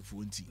ye NDC fo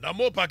nti. Na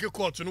mo park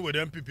court no with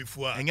MPP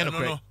fo a. Enye no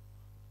kre.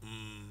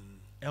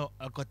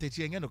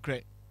 Akotechi enye no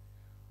kre.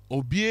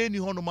 Obie ni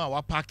hono ma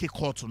wa park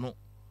court no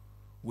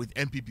with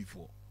MPP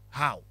fo.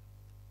 How?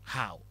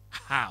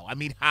 I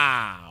mean,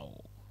 how?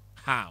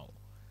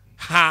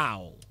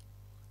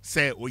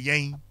 Say,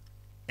 Oyen,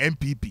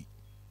 MPP,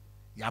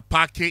 ya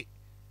packet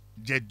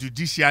the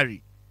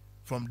judiciary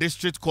from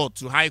district court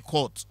to high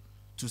court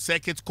to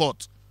circuit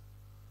court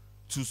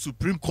to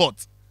Supreme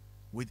Court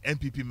with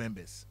MPP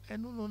members.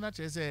 And no,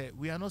 naturally say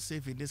we are not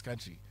safe in this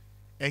country.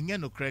 And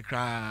no crack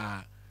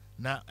na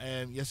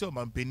yes,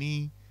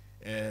 Mampeni,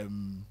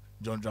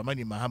 John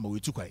Dramani Mahama, we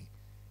took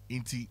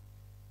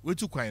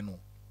no.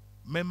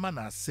 Memma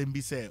na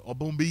sembi say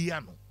obombe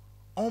yano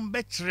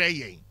ombe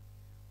treye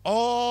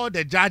all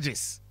the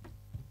judges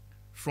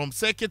from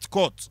circuit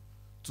court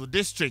to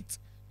district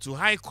to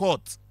high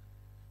court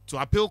to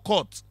appeal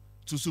court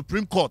to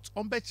Supreme Court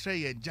ombe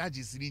treye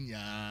judges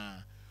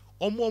ninya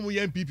omo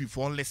MPP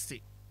for list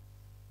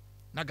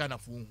na Ghana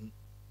fu hu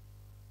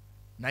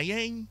na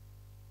yen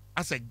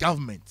as a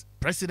government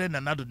President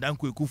Nana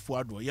Danko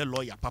Akufo-Addo ye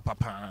lawyer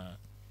papa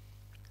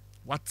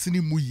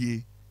watini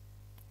muye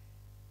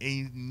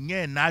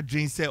enye na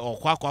dream say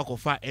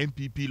okwa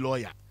MPP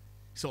lawyer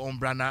so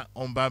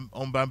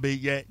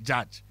ombambe ye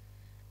judge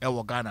e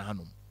wo Ghana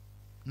hanom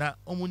na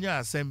omunya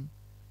asem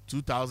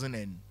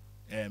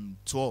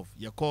 2012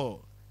 ye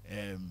call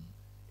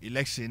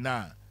election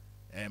na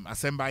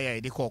assembly ya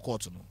de call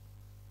court no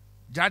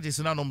judges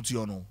na nom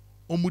to no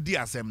omudi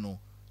asem no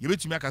ye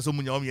betumi aka so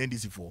munya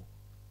NDC for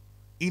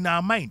in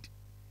our mind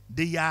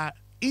they are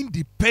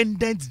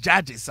independent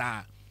judges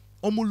are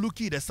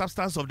looking at the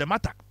substance of the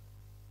matter.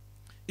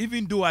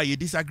 Even though I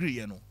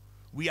disagree,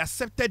 we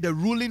accepted the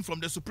ruling from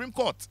the Supreme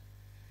Court.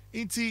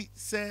 Inti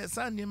se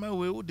sanima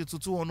we de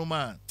tutu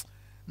onuma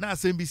na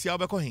SMBC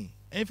abeko hin.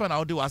 Enfa na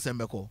ode was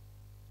embeko.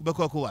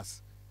 Ubeko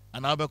was.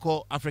 And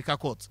abeko Africa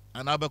Court.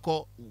 And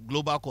abeko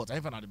Global Court.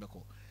 Enfa na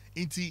beko.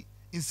 Inti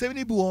in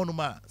 70 bu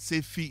onuma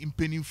se fi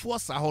impenifo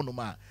sa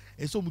honuma.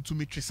 Eso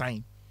mutumi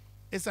tresign.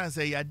 Esa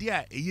say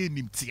yadia eye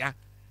nimtia.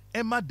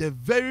 Emma the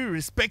very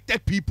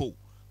respected people.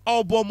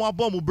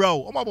 Obomo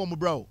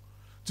bro.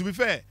 To be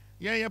fair,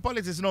 yeah,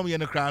 politics no me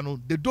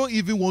they don't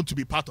even want to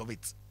be part of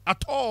it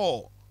at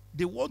all.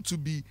 They want to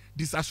be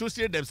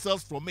disassociate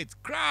themselves from it.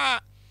 Cry.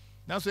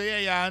 Now so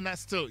yeah,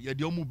 still yeah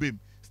the omu bim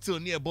still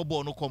near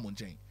bobo no common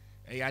chain.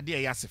 Yeah, dear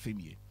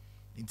yasefemie.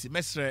 Inti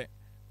mesre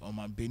o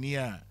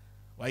mampenia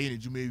why you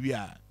jume wi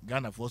a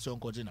Ghana for so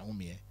nkoje na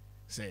home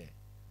say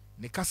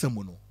ne kasa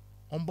mu no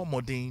ombo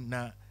modern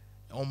na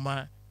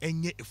oma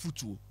enye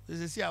efutuo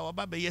sese a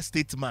waba be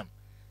statement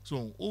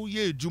so o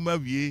ye adwuma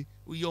wie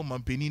o ye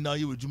omampani na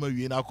ye adwuma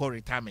wie na akọ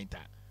retirement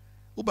a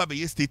o ba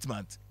be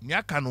statement ni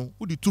aka no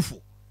o di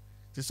tufo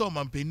sese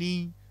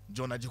omampani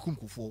John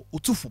Ajekumkufo o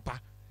tufo pa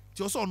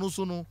ti o so no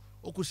so no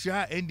o ko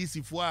share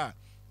NDC fo a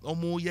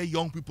omo ye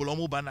young people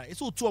omo bana e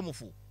so tu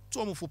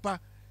omofo pa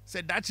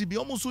se that be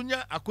omo so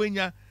nya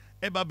akwanya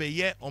e ba be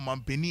ye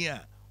omampani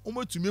a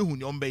omo tumi hu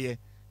ni ombe ye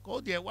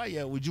ko de wa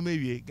ye adwuma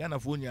wie Ghana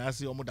fo nya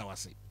ase omo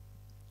dawase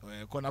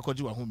kona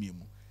koji wa homi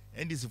mu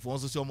NDC for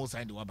so almost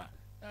signed the waba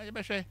you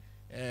be sure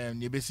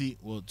nebesi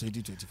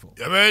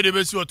 2024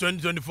 nebesi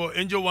 2024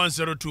 Angel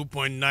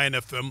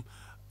 102.9 FM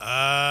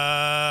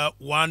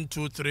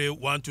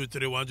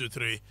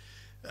 123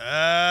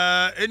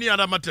 any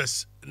other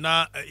matters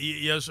na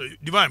yes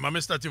divine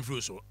mama starting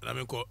through so na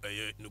me ko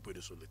no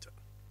pede so later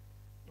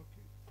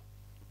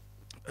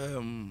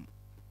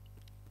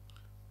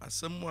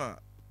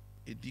asemwa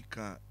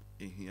edika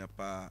ehia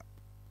pa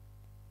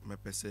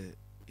mepese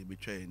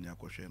ebetwa ni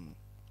akohwe no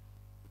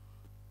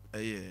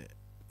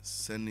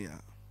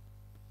senior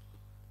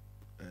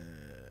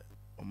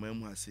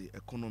omamu ase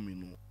economy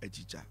no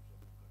agija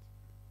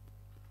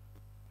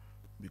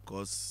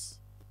because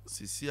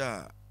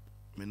sisia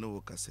me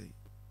no kase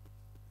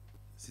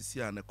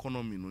sisia an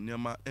economy no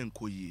niama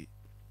enkoyie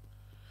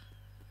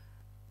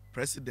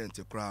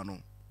president kra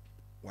no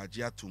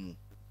waje atomu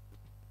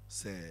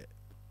se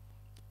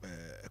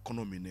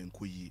economy no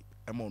enkoyie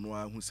ema no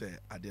ahu se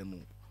ade no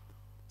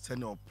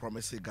senior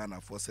promise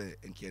Ghana for say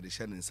enke de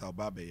hye ne nsa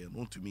oba be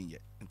no ntumi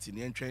ye nti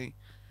ne ntwen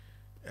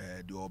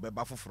de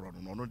obeba foforo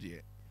no no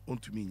de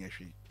ntumi nye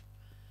hwe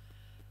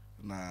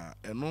na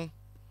eno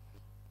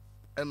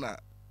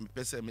ena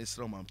mpese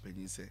mesra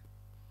mampanyin se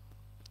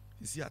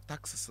isi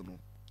taxes no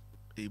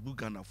ebu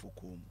Ghana for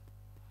kom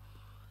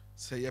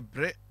se ye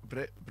bre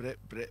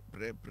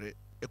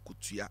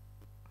ekutua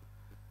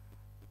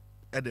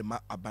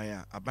edema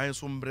aban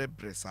so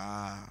mbre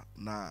saa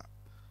na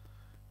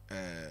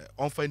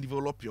on find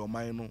develop your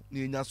mind no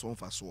ni enya so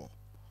mfa so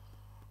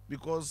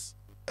because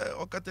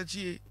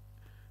okatachi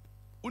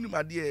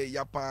unimade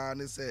ya pa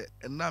ne se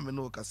na me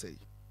no kasai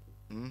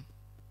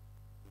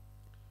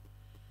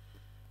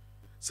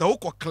se wo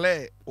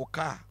clear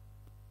oka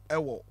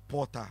ewo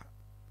porta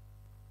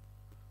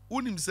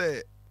unim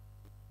se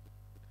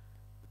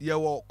ye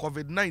wo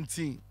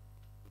COVID-19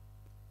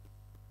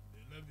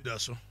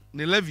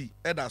 ne levy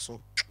eda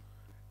so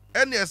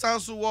ene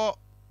esanso wo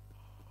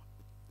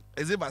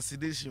eze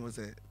vaccination was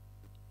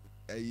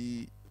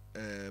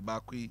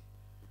bakwi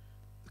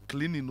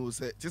cleaning no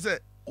say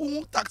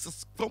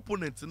taxes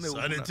component na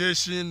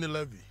sanitation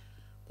levy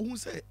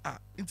say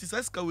inti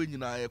sasika we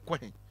nyina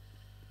ekwen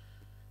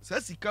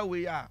sasika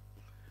we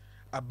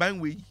aban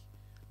we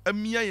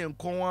amia yen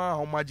kon a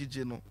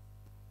homagege no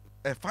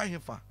fa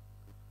hefa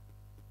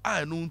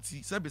no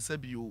nti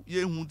sebi o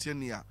ye hu nti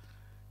ne a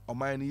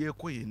oman ne ye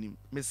koyenim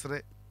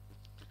mesre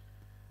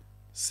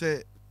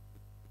se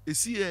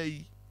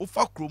esi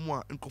ofa kromu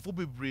a nkofo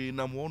bebre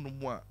na mo no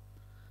mu a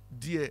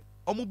de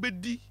omo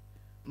bedi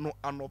no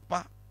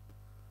anopa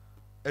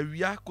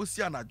awia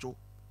kosi anajo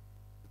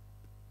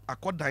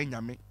akodan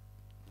nyame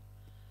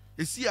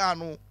esi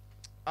ano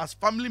as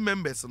family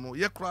members no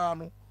ye kra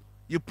no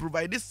you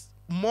provide this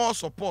more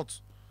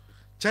support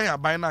China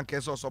by na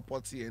keso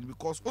support here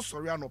because o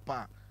sorry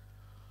anopa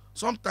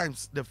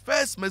sometimes the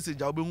first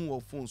message I be hu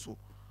on phone so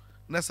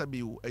na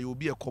sabi o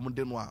obi e kom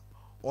de no a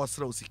o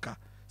sra osika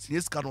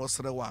sinyesika no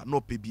sra wa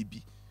no pe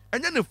bibi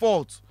and then the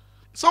fault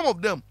some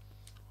of them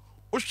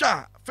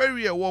osha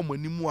ferry e wo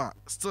manimu a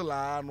still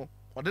no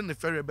or then the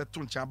ferry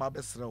beto ncha ba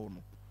be sra wo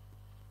no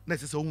na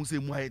se hu se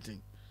mu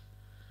hating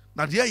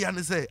na de ya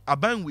ne say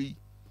aban we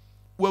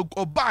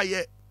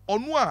obaye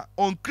onu a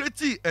on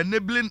creating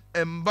enabling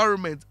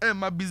environment and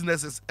my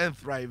businesses and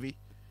thrive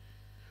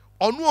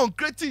onu on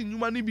creating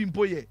human bi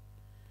mpoye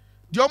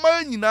de o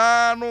ma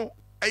nyina no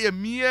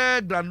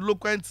mere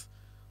grandiloquent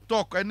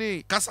talk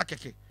any kasa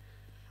keke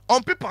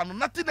on paper no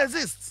nothing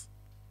exists.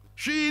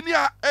 She ni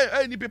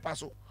any paper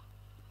so.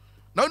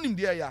 Now nim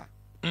there ya.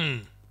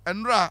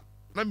 Enra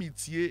na me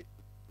tie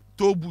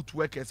to boot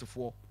workers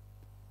for.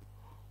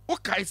 O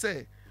kai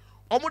say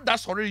omo da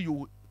sorry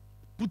you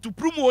putu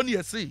prumo oni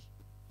ese.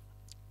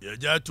 Ya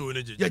jaito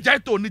ni jiji. Ya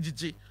jaito ni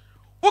jiji.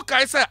 O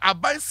kai say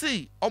aban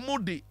say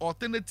omo de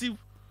alternative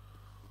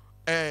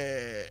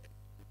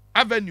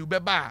avenue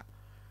beba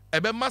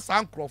ebe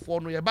masa nkrofo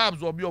no ye ba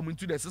absorb omo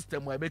into the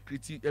system we be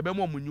create ebe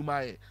mo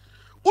nyuma e.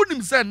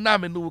 Unim say na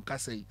me no ka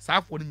say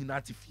saafo ni nyina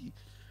atifie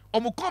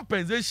omo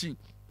compensation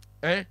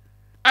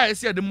I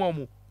say the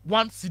mom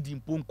one cedi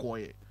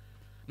mponkoye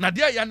na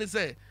dia ya ne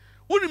say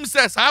unim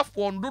say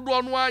saafo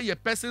ndodo no aye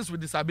persons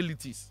with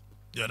disabilities.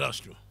 Yeah, that's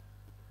true.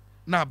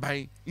 Na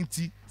ban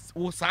nti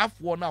wo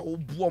saafo na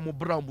obu omo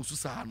bra omo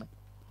susa no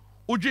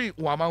odwen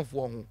wo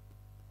amanfo ho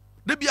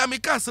de bia me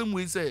ka asem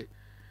we say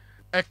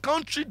a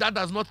country that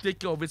does not take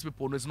care of its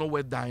people is not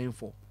worth dying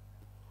for.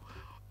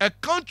 A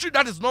country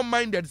that is not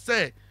minded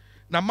say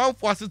na man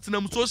for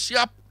asetenam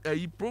social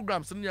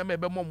programs ne yɛma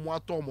ɛbɛmɔ mo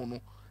atɔ mo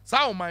no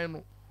saa ɔman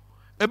no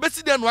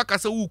ɛbɛsi dɛ no aka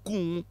sɛ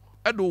wokuu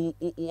ɛde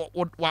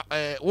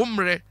wo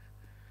mmerɛ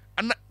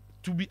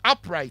to be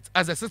upright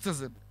as a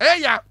citizen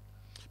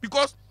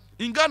because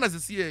in Ghana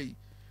sisi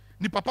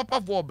nipa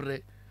papafoɔ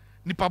ɔbrɛ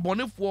nipa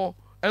bɔnefoɔ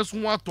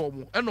ɛnso ho atɔ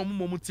mo ɛna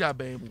ɔmo mo ti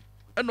abɛn mu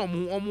ɛna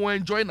ɔmo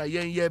enjoy na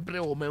yɛn yɛ brɛ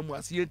ɔman mu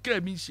ase yɛn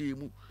kra mi nhyɛ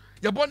mu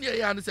yɛbɔ ne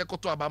yɛ ne sɛ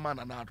kɔtɔ abama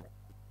na nado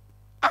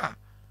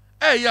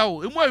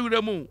o emu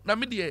awura mu na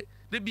me deɛ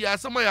de bi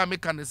asɛm a yɛ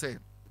ameka ne sɛ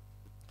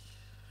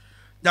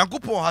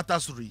Nyankopɔn hata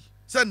soro yi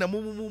sɛ na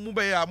mo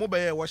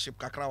bɛyɛ worship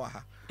kakra wa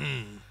ha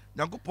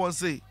Nyankopɔn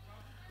sɛ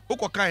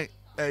wokɔkan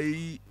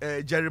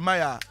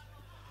Jeremiah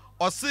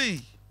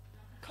ɔse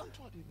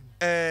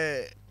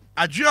adwene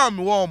a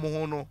mewɔ mo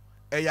ho no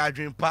ɛyɛ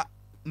adwene pa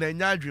na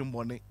ɛnyɛ adwene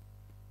bɔne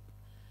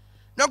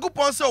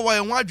Nyankopɔn sɛ ɔwɔ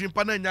ɛho adwene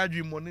pa na ɛnyɛ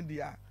adwene bɔne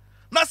deɛ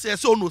na sɛ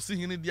ɛsɛ ɔno osi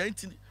hene deɛ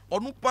nti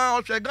ɔno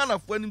pa ɔhwɛ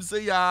Ghanafoɔ anim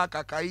sɛ ya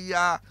kakai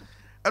ya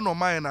ɛna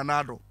ɔma yɛ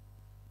nanado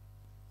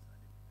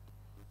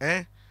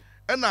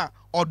ɛna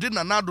ɔde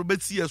nanado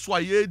bɛti yɛ so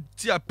a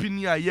yɛti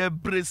apini a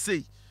yɛbrɛ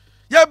sei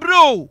yɛbrɛ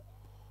o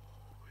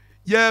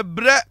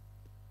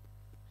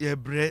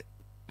yɛbrɛ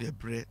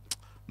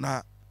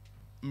na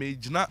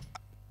megyina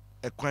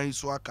ɛkwan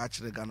so aka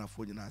kyerɛ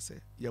Ghanafoɔ nyinaa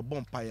sɛ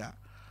yɛbɔ mpaeɛ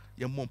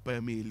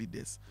ma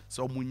leaders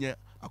sɛ ɔmo nyɛ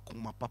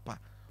akoma papa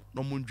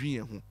na ɔmo ndwi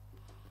yɛn ho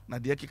na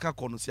deɛ keka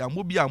kɔ no sɛ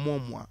amɔ bi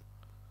amɔ a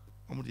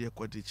ɔmo de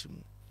yɛkɔ de kyi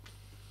mu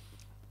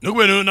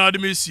no na de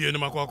me sie no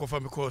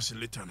makɔ me course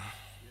later no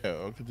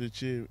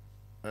okitechi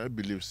I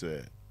believe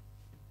say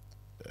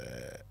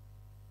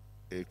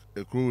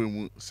ekrowe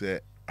mu say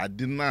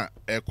adina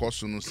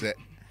ekoso no say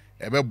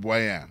ebeboa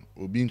ya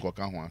obi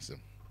nkoka ho asem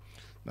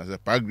na say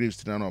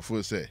paragraphs na no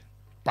for say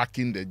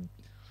packing the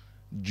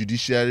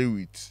judiciary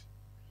with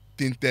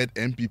tainted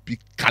MPP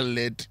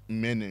colored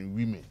men and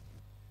women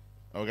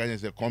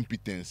organize a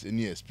competence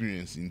any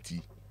experience in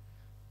tea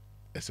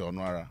as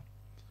onora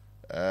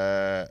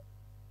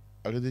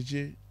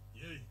okitechi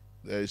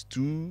there is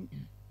two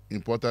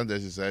important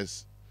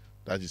exercise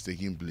that is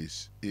taking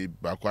place.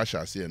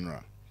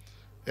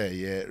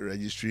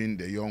 Registering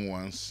the young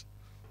ones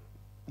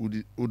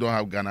who don't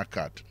have Ghana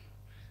card.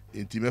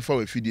 In Timefa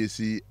we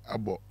FDC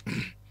abo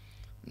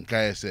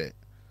nkae say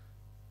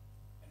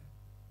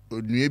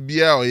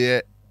odnuebia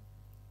oye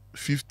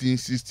 15,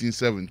 16,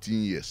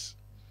 17 years.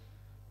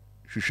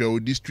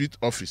 Hwehwe district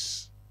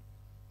office,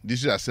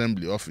 district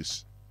assembly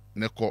office,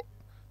 neko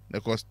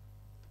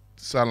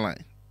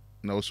salline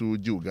na also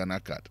ji Ghana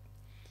card.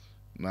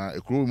 Na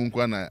ekuro mu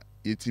nkwa na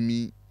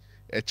yetimi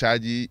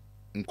charge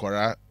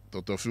nkora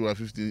totofiwa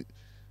 15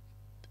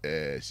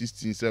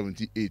 16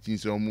 17 18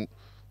 so omu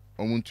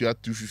ntua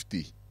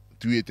 250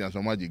 280 and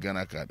so much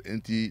Ghana card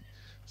enti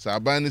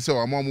saban ni se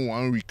wa mo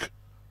 1 week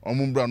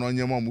omu bra no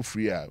nyema omu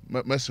free a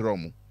mesro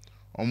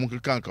omu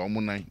kekanka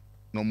omu 9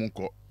 na omu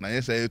nko na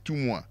yesa ye 2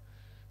 mu a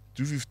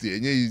 250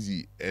 enye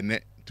easy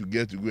ene to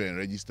get to go and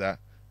register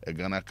a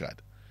Ghana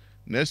card.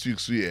 Next week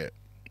so yeah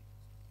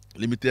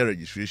limited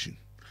registration.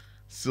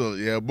 So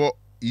yeah, but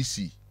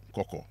EC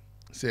Koko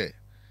say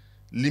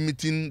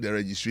limiting the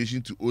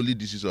registration to only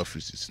district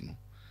offices no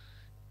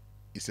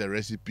is a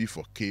recipe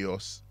for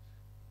chaos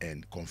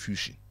and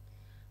confusion.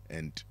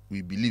 And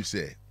we believe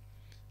say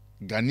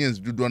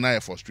Ghanaians do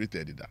not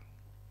frustrated that.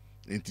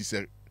 And it's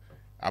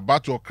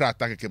about to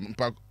crack attack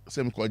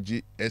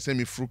semi-koji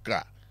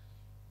semi-fruka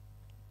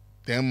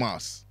 10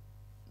 miles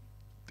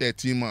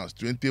 13 miles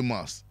 20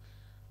 miles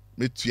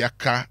make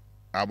tuyaka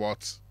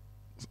about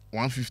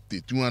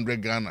 150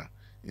 200 Ghana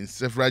in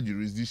several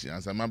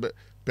jurisdictions and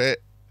per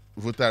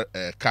voter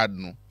card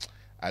no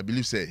I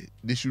believe say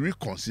they should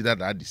reconsider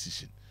that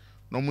decision.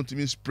 No more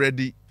to spread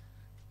the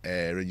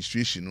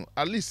registration no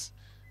at least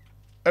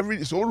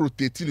it's all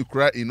rotating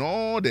in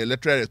all the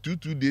electoral area 2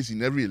 days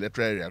in every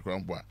electoral area.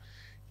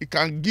 It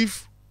can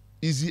give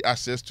easy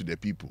access to the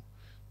people,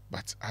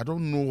 but I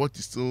don't know what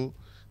is still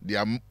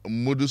their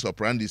modus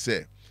operandi.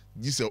 Say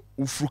this is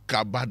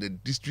Ufrukaba, the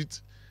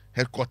district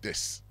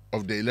headquarters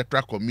of the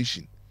Electoral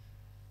Commission.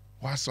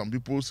 Why some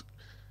people's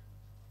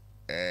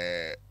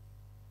there's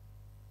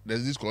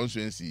this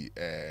constituency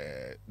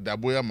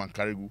Daboya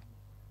Mankarigu.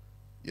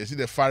 You see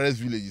the farthest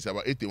village is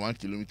about 81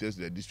 kilometers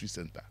to the district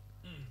center.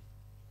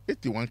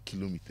 81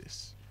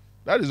 kilometers.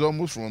 That is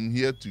almost from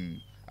here to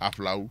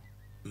Aflau.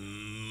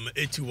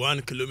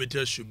 81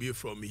 kilometers should be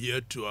from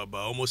here to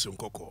about almost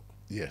Nkoko.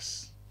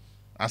 Yes.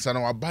 As an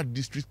about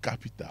district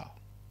capital,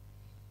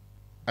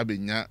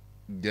 Abenya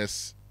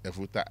gets a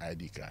voter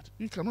ID card.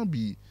 It cannot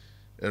be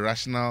a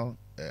rational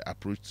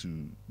approach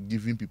to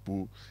giving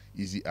people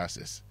easy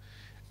access.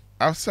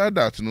 Outside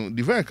that,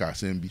 the vehicle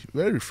can be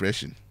very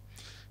refreshing.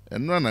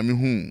 And now I'm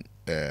who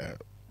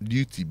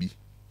DUTB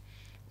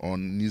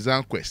on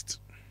Nizam Quest.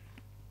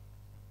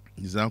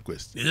 Nizam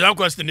Quest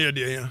near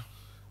there.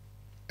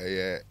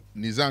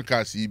 Nizam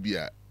car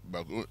CB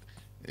but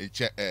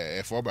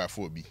a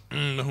 4x4B.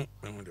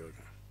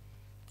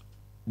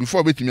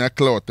 Before betting me a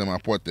cloud and my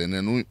port and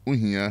then we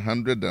hear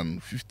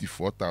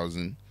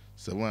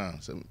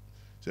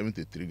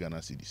 154,773 Ghana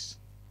cedis.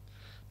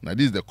 Now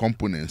this is the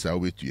components I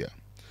wait here.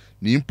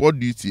 The import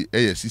duty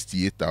is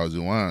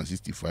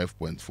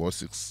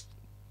 68,165.46.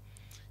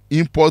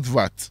 Import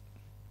VAT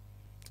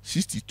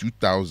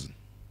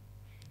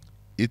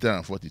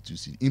 62,842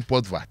 cedi.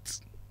 Import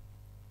VAT.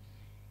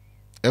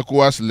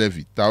 ECOWAS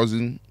levy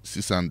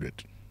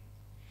 1,600.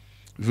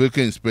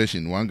 Vehicle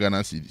inspection 1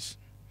 Ghana cedis.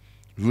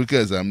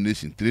 Vehicle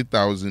examination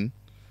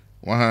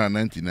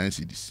 3,199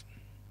 cedis.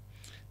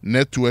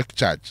 Network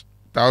charge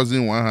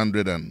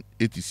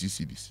 1,186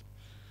 cedis.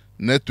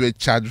 Network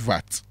charge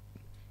VAT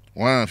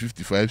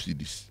 155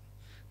 cedis.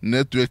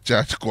 Network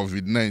charge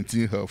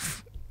COVID-19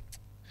 health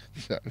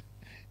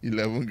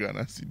 11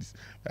 Ghana cedis.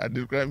 I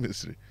describe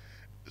mystery.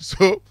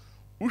 So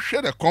we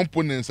share the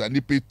components and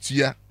they pay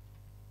tier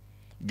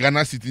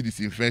Ghana city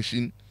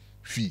disinfection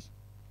fee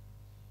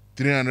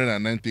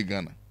 390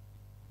 Ghana.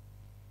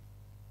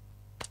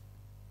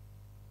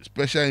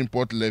 Special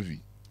import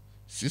levy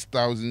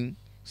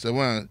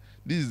 6,700.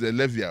 This is the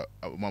levy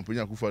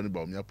Mamponya Kufa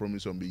Baumia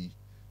promise on be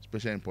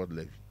special import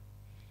levy.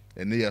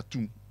 And they are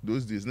two.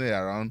 Those days they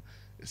are around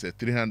it's a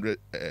 300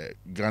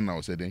 Ghana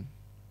or something.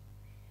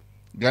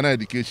 Ghana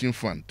Education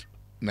Fund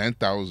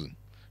 9,000.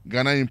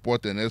 Ghana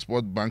Import and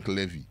Export Bank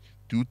levy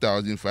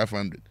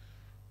 2,500.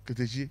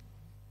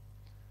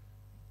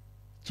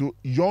 So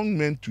young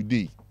men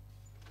today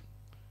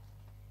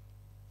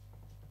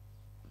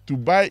to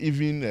buy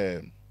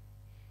even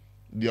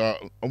their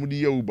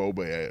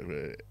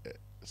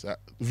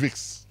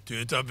VIX.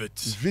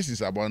 VIX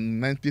is about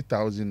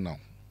 90,000 now.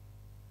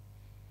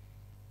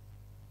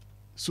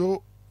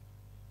 So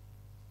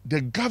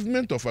the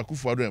government of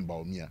Akufo-Addo and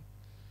Bawumia,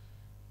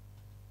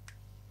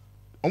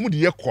 the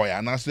year koya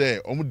and I say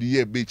the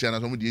year beach and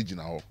the year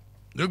jina ho.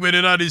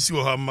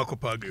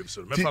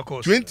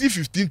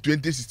 2015,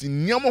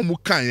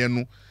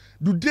 2016,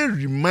 do they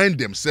remind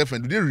themselves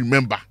and do they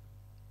remember?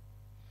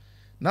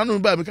 Now, no,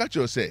 but catch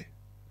you say,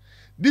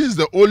 this is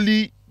the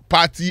only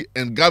party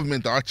and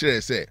government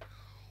actually say,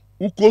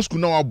 who goes to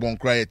now born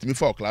cry me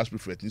for class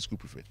prefect, school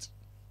prefect.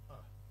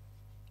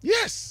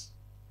 Yes,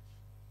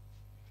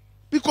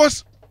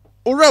 because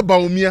Ora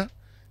Bawumia,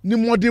 ni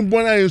modern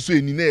bona yenso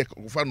enine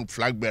fanu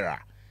flag bearer.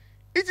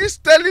 It is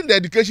telling the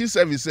education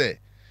service say,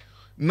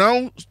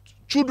 now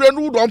children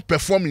who don't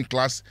perform in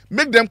class,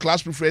 make them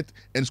class prefect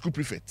and school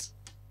prefect.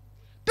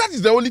 That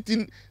is the only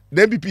thing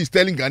the MPP is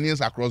telling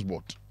Ghanaians across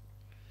board.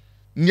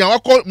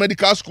 Nyawako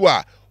medical school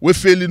we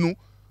failing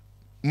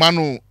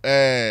manu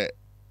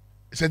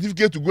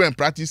certificate to go and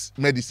practice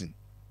medicine.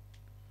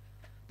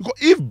 Because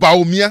if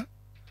Bawumia,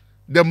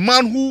 the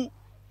man who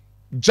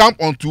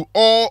jumped onto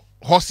all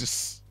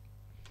horses,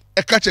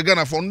 a catch a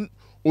Ghana for on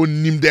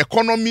the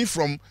economy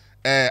from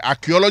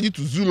archaeology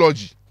to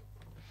zoology,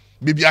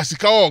 baby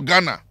Asika or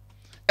Ghana,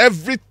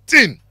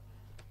 everything.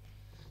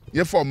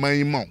 Yeah, for my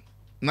amount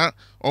now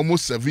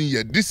almost 7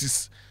 years. This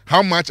is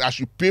how much I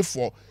should pay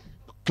for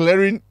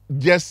clearing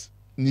just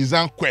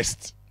Nizam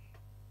Quest.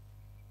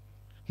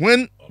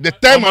 When the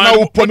time I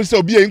will promise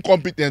to be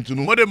incompetent, you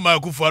know. What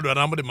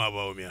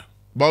Bawumia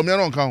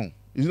don't count.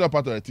 He's not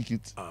part of the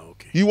ticket.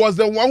 Okay. He was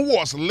the one who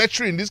was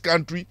lecturing in this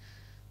country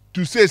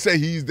to say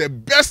he is the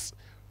best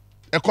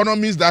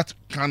economist that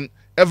can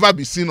ever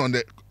be seen on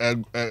the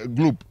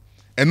globe.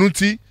 And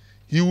until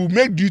he will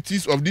make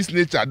duties of this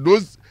nature,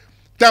 those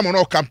time on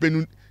our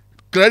campaign,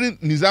 clearing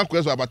Nizam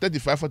Quest for about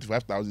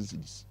 45,000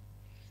 cedis.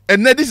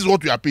 And then this is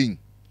what we are paying.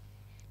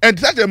 And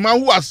such a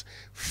man who has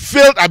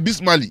failed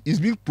abysmally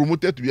is being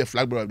promoted to be a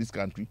flag bearer of this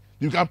country,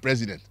 to become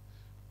president.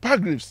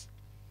 Paragraphs.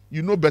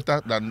 You know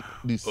better than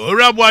this.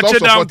 Ora boache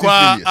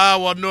dankwa a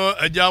wono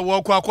aja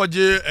wo kwa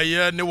kwaje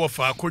eye ne wo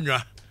fa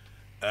akonwa.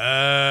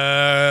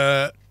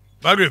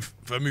 Paragraph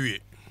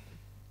family.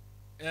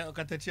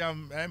 Okatachi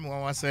am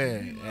wan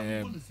say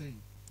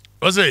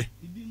what's it?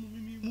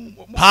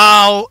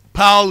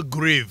 Pal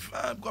grave.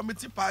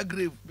 Committee Pal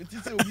grave.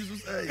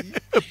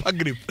 Pal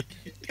grave.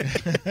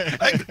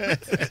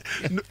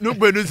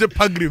 Nobody say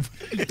Pal grave.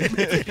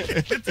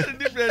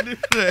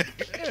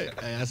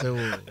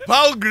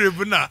 Pal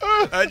grave na.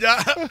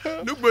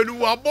 Nobody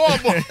wa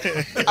bobo.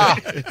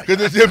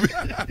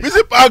 We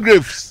say Pal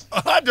graves.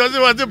 I just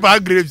want to Pal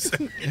graves.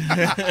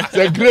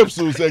 Say graves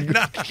so say.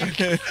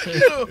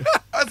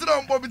 I said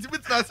on Bobby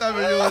Tibet last time.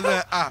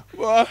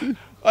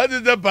 What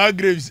is the Pal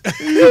graves?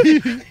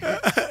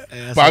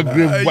 Pal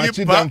grave,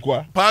 bachi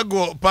dankwa.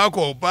 Pago,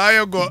 pago.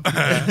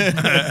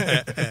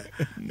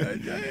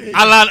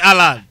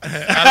 Alan.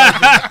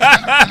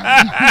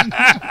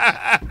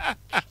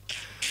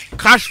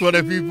 Cash for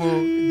the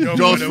people,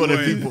 jobs for the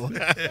people.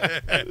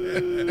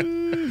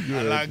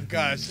 Alan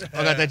cash.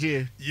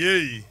 Okatachi.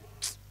 Yay.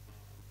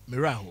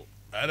 Miraho.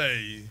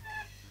 Alay.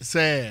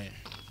 Say,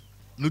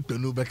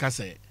 Nutonu Beka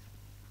say,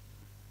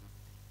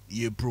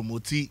 ye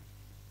promote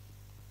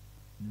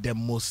the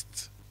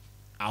most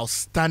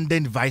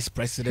outstanding vice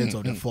president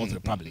of the Fourth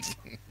Republic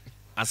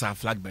as our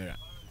flag bearer.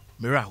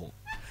 Miraho.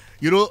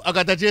 You know,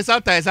 Okatachi,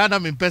 sometimes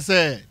I'm in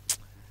person.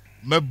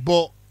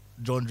 Mebo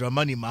John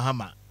Dramani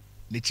Mahama.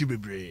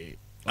 Nichibebre.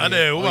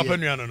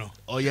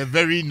 Oh, you're a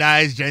very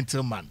nice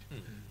gentleman.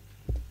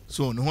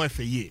 So, no one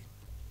for ye.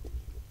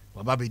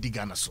 waba be di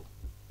Ghana so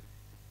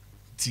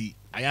ti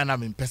ayana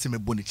me pese me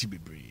bonichi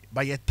bebre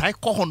ba ye tai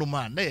ko hono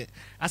ma na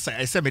asa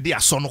ese me de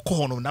aso no ko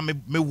hono na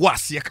me wo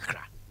ase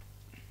kakra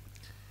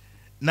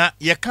na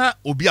ye ka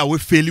obi a we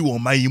faili wo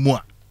man yi mu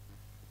a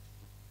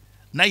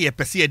na ye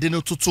pese ye de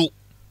no toto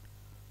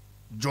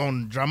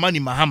John Dramani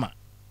Mahama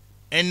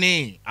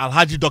any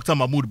Alhaji Dr.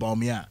 Mahmoud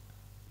Bawumia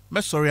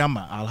me sorry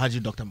ama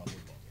Alhaji Dr. Mahmoud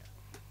Bawumia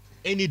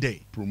any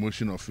day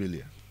promotion of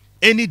failure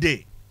any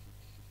day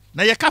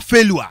na ye ka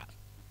failure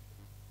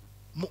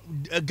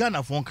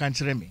Ghana for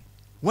country me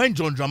when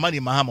John Dramani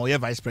Mahama was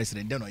vice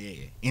president, then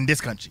in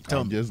this country.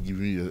 Tell me. I'm just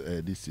giving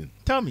you this thing.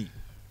 Tell me.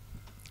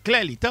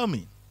 Clearly, tell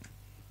me.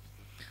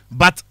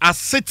 But as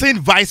sitting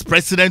vice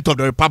president of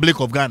the Republic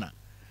of Ghana,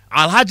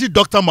 Alhaji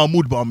Dr.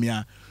 Mahmoud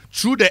Bawumia,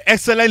 through the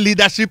excellent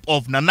leadership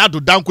of Nana Addo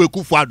Dankwa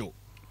Akufo-Addo,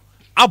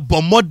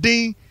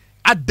 abomoding,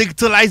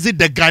 digitalizing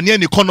the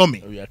Ghanaian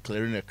economy. We are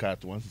clearing a car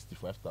at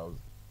 165,000.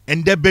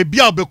 And the baby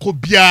abeko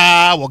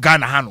bia wa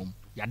Ghana hanum,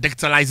 you are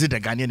digitalizing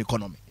the Ghanaian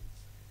economy.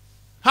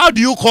 How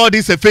do you call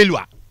this a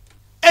failure?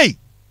 Hey,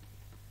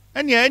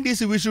 and yeah,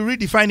 this we should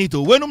redefine it.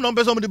 When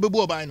numbers of the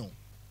babu by no,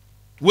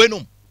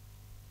 when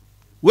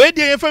where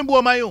the FM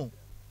bo my own.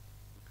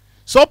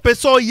 So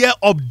person here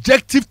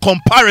objective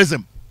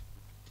comparison.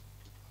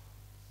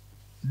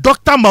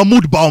 Dr.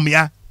 Mahmoud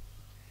Bawumia,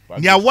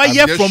 near 1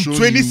 year from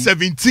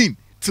 2017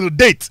 till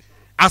date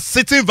as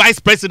sitting vice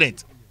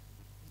president.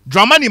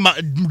 Dramani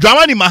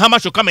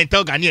Mahama should come and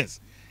tell Ghanaians.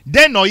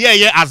 Then no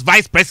year as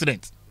vice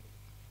president.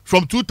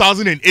 From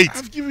 2008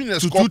 I've given you a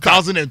to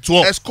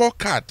 2012. A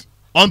scorecard.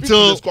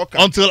 Until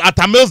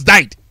Atamils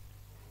died.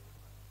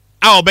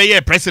 I obey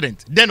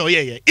president. Then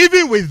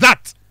even with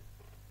that,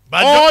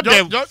 but all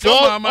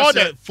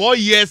the 4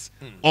 years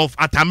of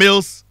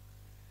Atamils,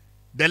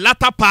 the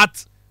latter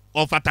part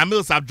of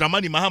Atamils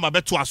Dramani Mahama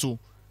Betuaso,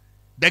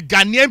 the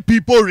Ghanaian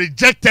people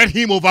rejected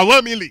him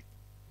overwhelmingly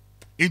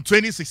in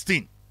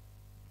 2016.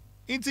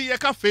 Into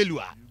Yeka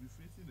failure.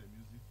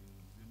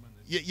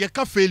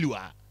 Yeka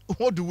failure.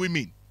 What do we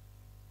mean?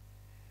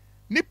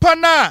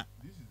 Nipana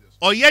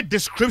or yet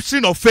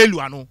description of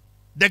failure, no.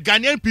 The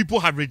Ghanaian people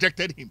have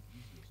rejected him.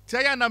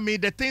 Tell me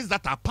the things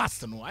that are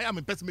past, no. I am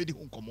a person made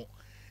home come.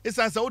 It's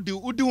as how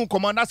do home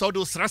command that's all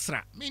those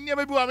rasra. Me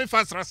never be me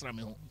fast rasra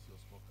me home.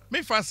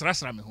 Me fast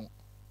rasra me home.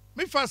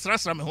 Me fast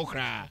rasra me home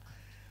kra.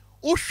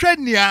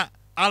 Ushenia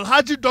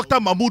Alhaji Dr.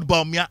 Mahmoud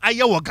Bawumia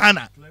ayawa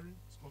Ghana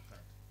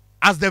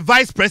as the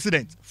vice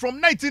president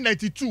from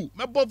 1992.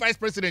 My boy vice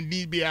president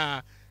need be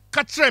a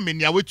catch me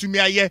near way to me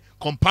a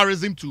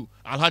comparison to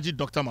Alhaji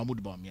Dr.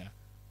 Mahmoud Bawumia.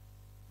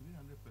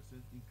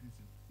 300% increase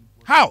in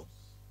how?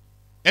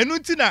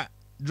 Enutina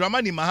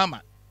Dramani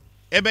Mahama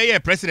Ebeye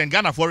president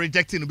Ghana for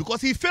rejecting him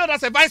because he failed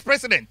as a vice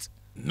president.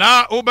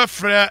 Na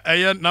obefre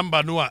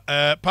number no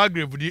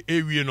paragraph di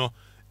ewie no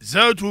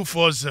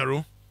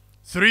 0240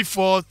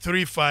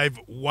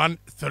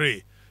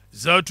 343513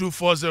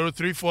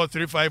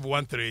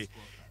 0240343513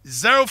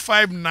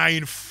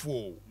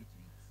 0594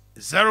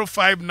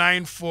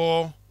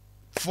 0594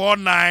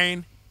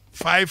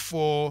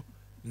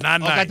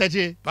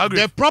 495499.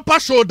 The proper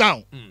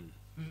showdown.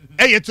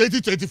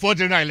 2024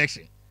 general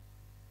election.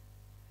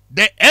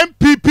 The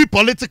MPP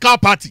political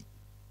party,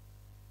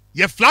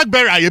 your flag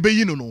bearer,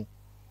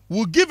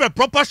 will give a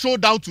proper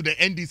showdown to the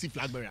NDC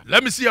flag bearer.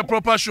 Let me see a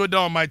proper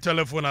showdown on my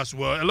telephone as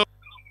well. Hello,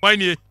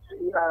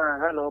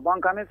 hello,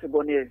 Bankamisi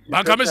Boni.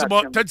 Bankamisi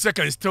Boni, 30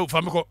 seconds still,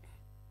 Famiko.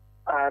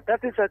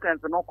 30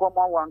 seconds, no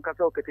common one,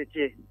 Kaso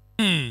Ketichi.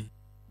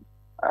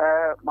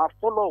 My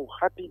follow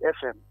Happy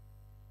FM.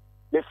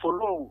 They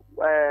follow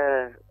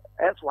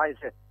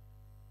SYZ.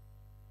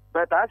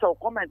 But as a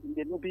comment in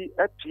the movie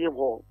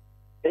FGO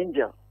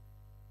Angel,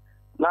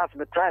 last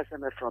me try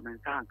some from in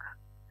tank.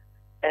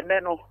 And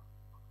then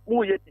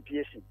who yet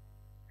deviation.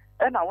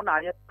 And I want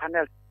to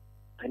panel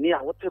and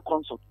I want to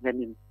consult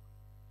them.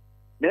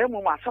 Then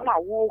we must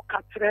somehow walk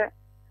at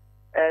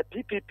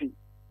PPP.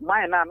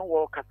 My nan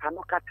walk at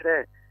no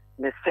catre,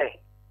 me say.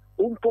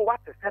 Umpo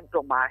what is said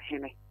to my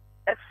henny.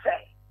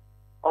 Say.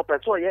 Or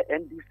so ye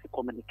NDC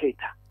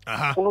communicator.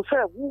 Who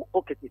say who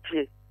okay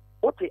tea,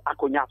 what the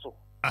akonyaso.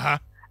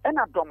 And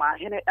I do my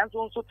henny and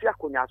so tia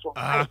akonyaso.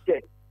 I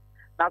said.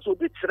 Now so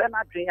be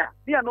trena dia.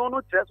 Dia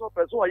no dress or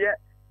so ye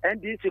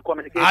NDC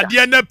communicator.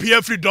 Adiana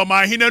PF do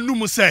my henny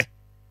no say.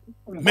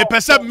 Me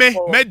person me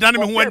done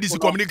me who NDC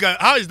communicator.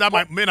 How is that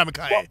my main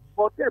amika?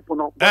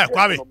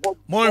 Kwame.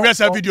 Mo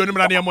rest video no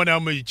na na mo na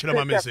mo chire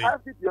ma me say.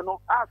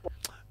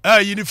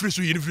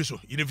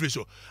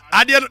 Unifriso.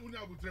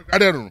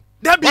 Adeno.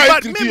 That be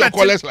bad. Me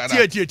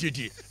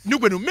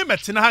Nubenu me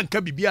metina ha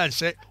nka bibia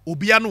nse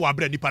obia no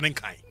wabra nipa ne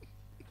nkan.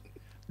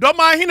 Do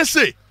ma hine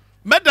say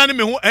me dane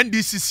me ho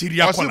NDC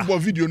Syria kola. Ase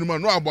video no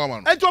man no abo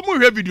man. Ento mo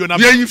hwe video na.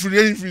 Yen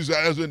free so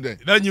aso den.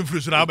 Na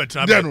nyimfriso na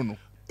abetra. Den no.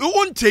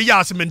 Wonte ya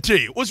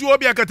asmente. Osi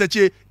obi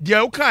akatache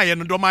dia ukan ye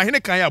no do ma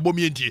hine kan ya bom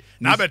yenti.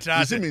 Na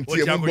abetra.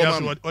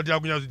 Odi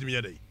agunya so timi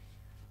ye dai.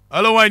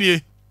 Hello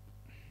wanye.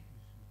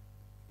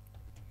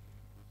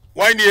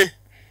 Wanye.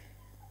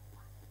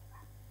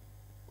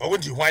 Why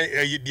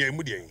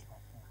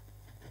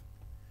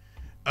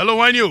Hello,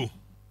 why you?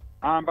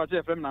 But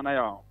FM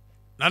Nana.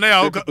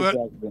 Nana, okay,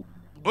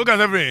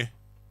 every.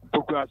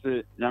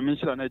 Pukase,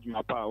 Yamisha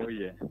Nejmapa, oh,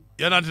 yeah.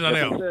 You're not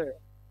Nana.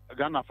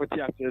 Ghana for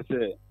Tia says,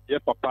 yeah,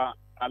 Papa,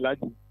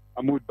 Alaji,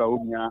 Amud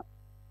Baumia,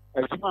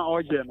 Exuma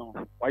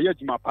Ojeno,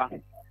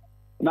 Wayajmapa.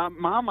 Now,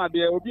 Mahama,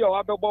 there will be a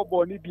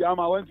Wababo,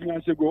 Nibiama, 1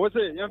 year ago.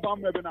 Say, young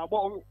Tom Rebena,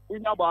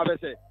 Winaba,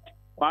 say,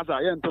 Pasa,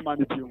 young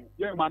Tomani,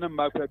 young man,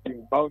 back at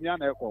you,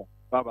 Baumian Echo.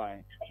 Bye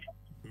bye.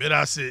 May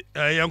I say,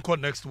 young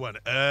next one.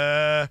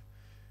 Yeah,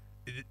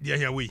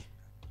 here we.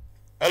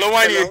 Hello,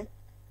 why you?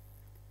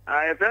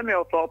 I have me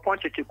for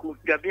Ponchiku,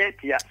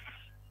 Gabiatia.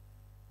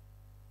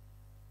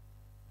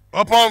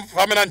 Upon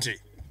Faminanti.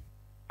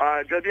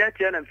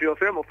 Gabiatian and your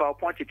firm of our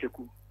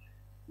Ponchiku.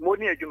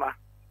 Moni Juma.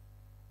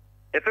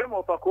 A firm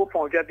of a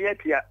coupon,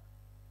 Gabiatia.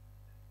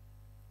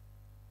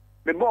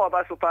 The more of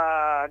us of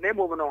a name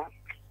of no.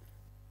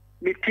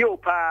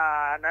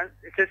 Mitiopa,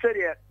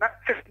 Cecilia,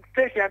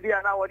 Station be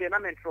an hour, the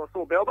Nametro,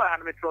 so Belba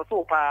and Metro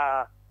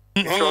Sopa.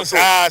 The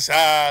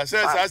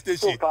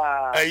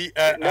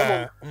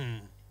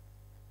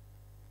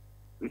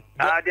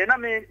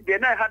name, the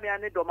night had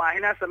any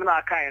domahina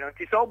seminar kind of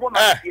tis all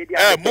woman.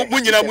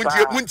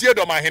 Muntia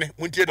domahine,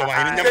 Muntia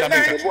domahine,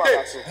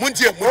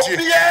 Muntia,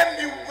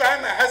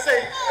 has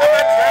said.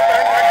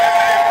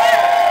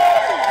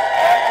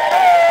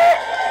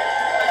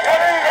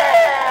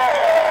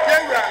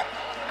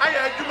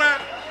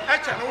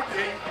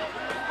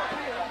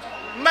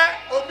 Ma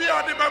obi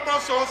odi babo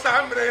so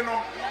samre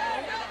no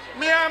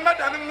me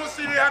amadan mu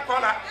siria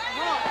kola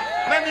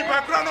na ni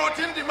bakra no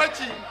tindi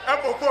machi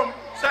abokom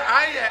se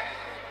aye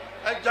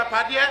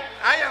ajapade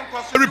aye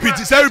nkoso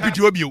repeat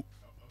obi o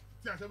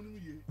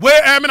we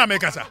me na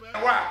make asa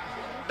wa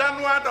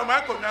danu adom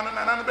akonya no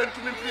na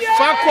bentumi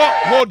fako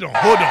hold on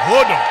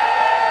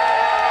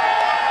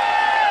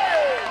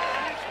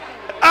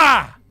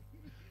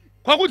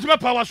kwaku tima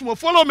power so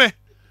follow me.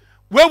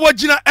 Where was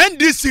Gina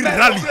NDC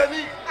rally?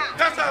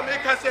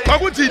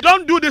 Kwakuti,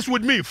 don't do this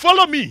with me.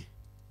 Follow me.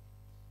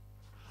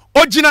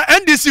 Ojina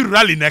NDC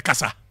rally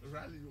nekasa.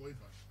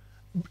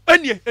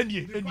 Enye.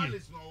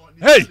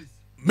 Hey,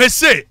 me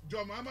say.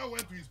 John Mahama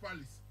went to his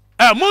palace.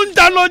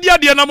 Munda no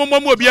dia na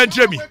momo obi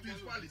antre mi.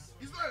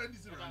 It's not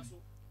NDC rally.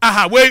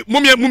 Aha, we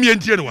mumi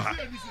entie no ha.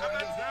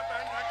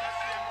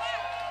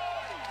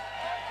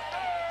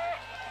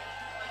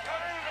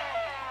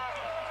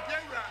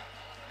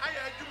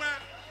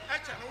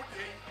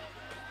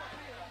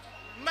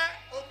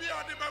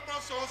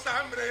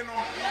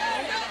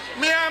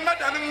 Me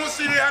amadan mu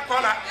siria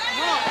kola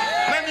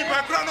na ni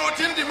bakra no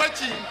tindi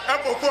machi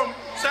abokom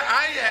se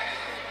aye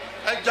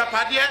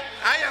ajapade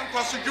aye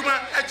nkoso djuma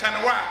echane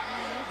wa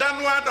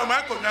danu adom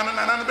akonya no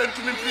na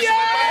bentumi free.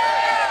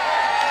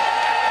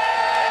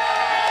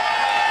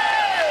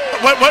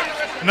 What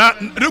now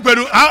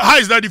how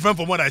is that different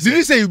from what I said? Did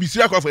he say you'll be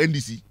serious for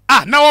NDC?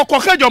 Now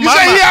Okoke John Mahama. You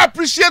say he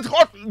appreciate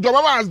what John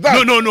Mahama has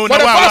done. No. For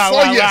the past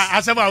 4 years.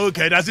 I said,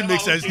 okay, doesn't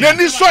make sense to you.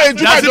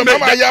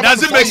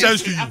 Doesn't make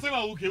sense to you.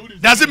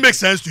 Doesn't make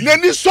sense to you.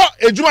 Neni saw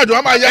a Juma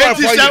John Mahama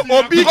 4 years.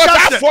 Because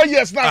that 4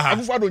 years now,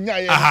 Akufo-Addo nya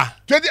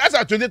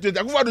 2020,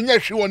 Akufo-Addo nya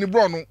hwe woni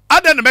bro no.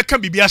 Ada na meka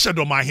bibia hye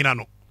John Mahama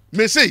no.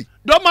 Me say.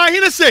 John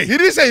Mahama say. He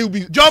didn't say you'll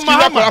be John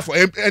Mahama for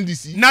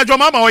NDC. Na John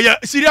Mahama oya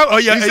serial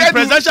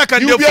presidential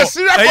candidate. You'll be a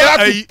serial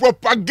to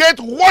propagate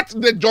what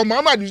the John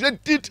Mahama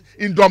did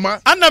in Doma.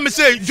 And me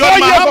say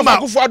John Mahama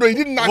Akufo-Addo he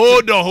didn't.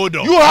 Hold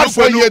on. You have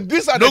 4 years.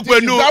 This are the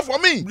things that for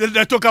me.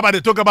 They talk about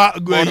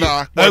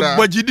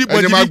Bojidi.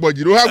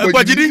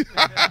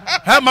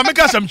 Hey,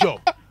 mameka samcho.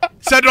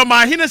 Said John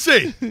Mahama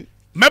say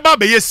meba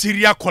be ye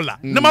serial caller.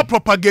 Never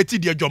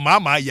propagate the John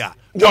Mahama ya.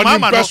 Hold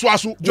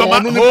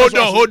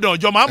on.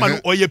 John Mahama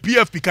or your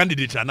PFP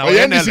candidate now. Or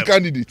NDC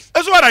candidate.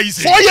 That's what I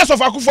say. 4 years of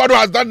Akufo-Addo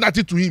has done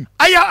nothing to him.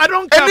 I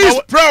don't care. And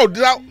he's proud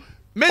that.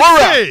 Me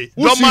say,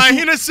 John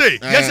Mahama say,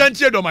 yes, and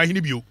John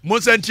Mahama bio.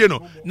 Monsanto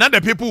no. Now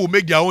the people will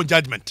make their own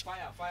judgment.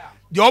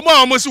 The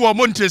almost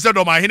Monte said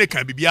John Mahama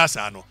can be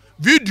biasa no.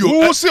 Video.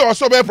 Who say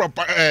also be serial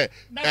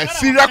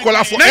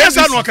caller for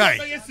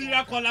NDC.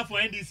 Serial caller for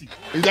NDC.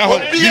 Is that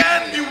what?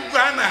 You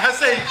Ghana has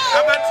say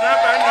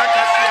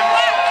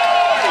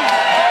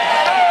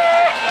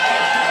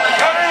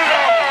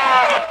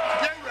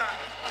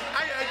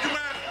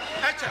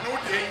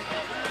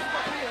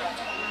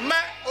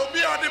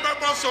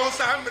so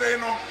sambre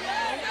no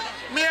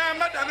me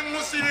amadan mu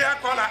siria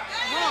kola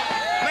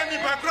na ni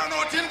bakra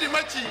no tindi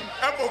machi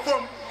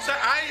abokom se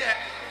aye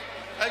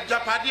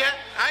ajapade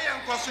aye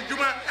nkoso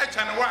djuma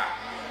echane wa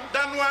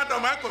danu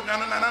adom akonya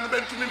no na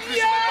bentumi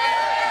free.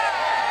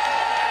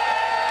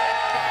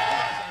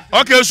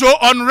 Okay, so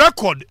on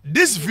record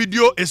this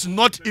video is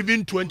not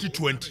even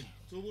 2020.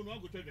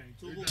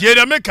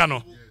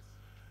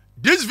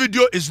 This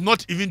video is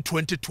not even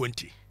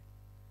 2020.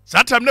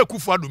 Satam na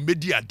Akufo-Addo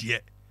medi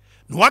ade.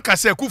 No waka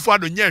say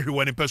Akufo-Addo nya hwe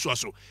woni peso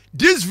so.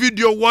 This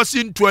video was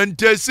in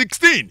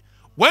 2016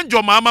 when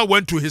John Mahama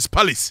went to his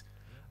palace.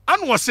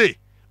 And was say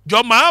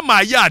John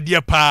Mahama ya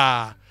ade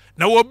pa.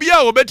 na obi a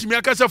obetimi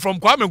akasa from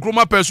Kwame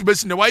Nkrumah pesu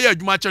besi ne waye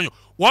adwuma kyen yo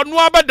wono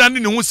abadane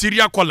ne ho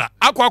Syria kola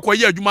akwa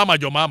ye adwuma ma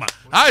Jomama.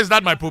 How is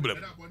that my problem?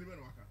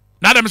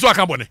 Na dem so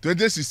aka bone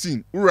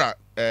 2016 ura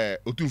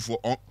Otumfo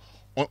on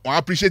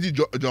appreciate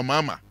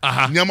Jomama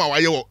nyama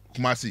waye wo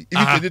Kumasi in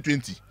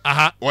 2020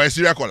 or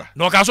Syria kola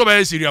no ka so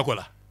be Syria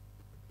kola.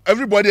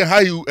 Everybody how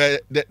you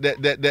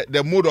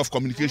the mode of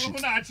communication.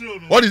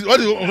 What is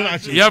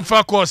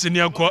Yemfa course ni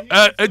enko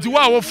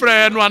etiwa wo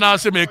frɛ no ana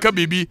se me ka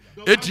bibi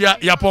etia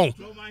Yapon.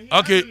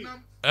 Okay.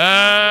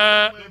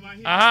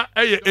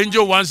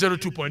 Angel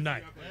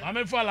 102.9.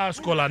 I'm for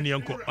last caller ni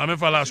enko. I'm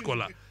for last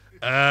caller.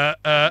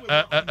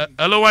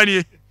 Hello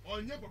Wani.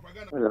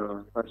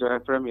 Hello.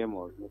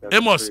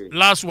 Amos,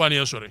 last one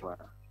here, sorry.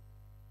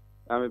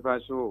 I'm a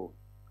pastor.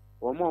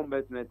 Omo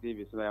mbetna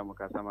TV so ya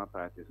mukasama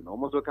practice no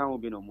omo kan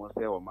obi no mo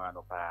se o ma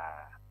no pa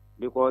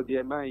because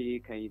the man yi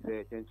kan yi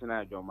se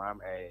chenchena Jomam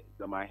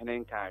Joma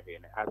henen kan hwe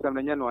ne asam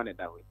na nya no ne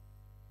dawe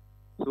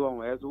so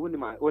on eso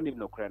woni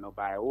no kre no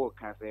ba wo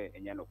kan se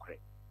enya no kre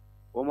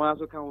omo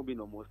aso kan obi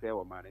no mo se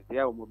o ma ne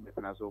ya omo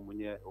betna so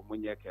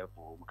omunye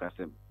careful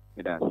mukasem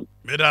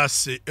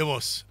medas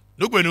Amos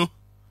no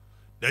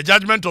the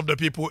judgment of the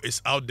people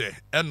is out there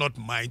and not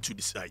mine to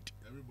decide.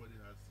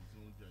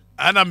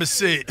 And I'm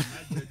say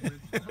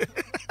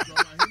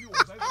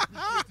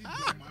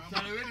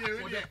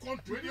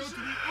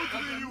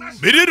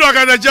we did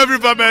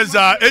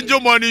Angel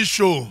Morning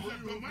Show.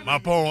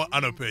 Mapon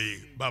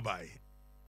Anope. Bye bye.